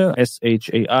on Twitter,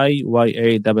 ShaiYallin,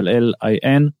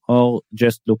 or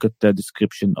just look at the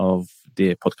description of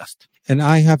the podcast. And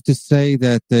I have to say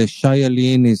that Shai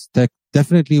Allin is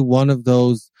definitely one of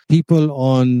those people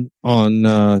on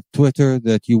Twitter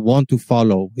that you want to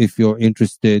follow if you're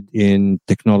interested in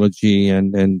technology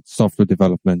and software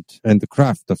development and the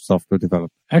craft of software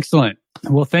development. Excellent.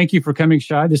 Well, thank you for coming,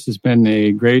 Shai. This has been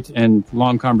a great and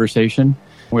long conversation.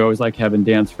 We always like having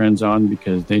Dan's friends on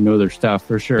because they know their stuff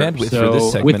for sure. Bandwidth so for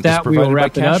this segment with that, is we will provided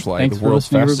wrap by it up. CacheFly, Thanks the for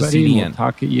world's listening, fastest everybody. CDN. We'll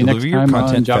talk to you Deliver next your time on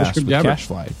content fast JavaScript with Jabber.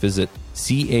 CacheFly. Visit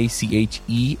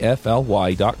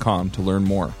CacheFly.com to learn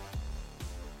more.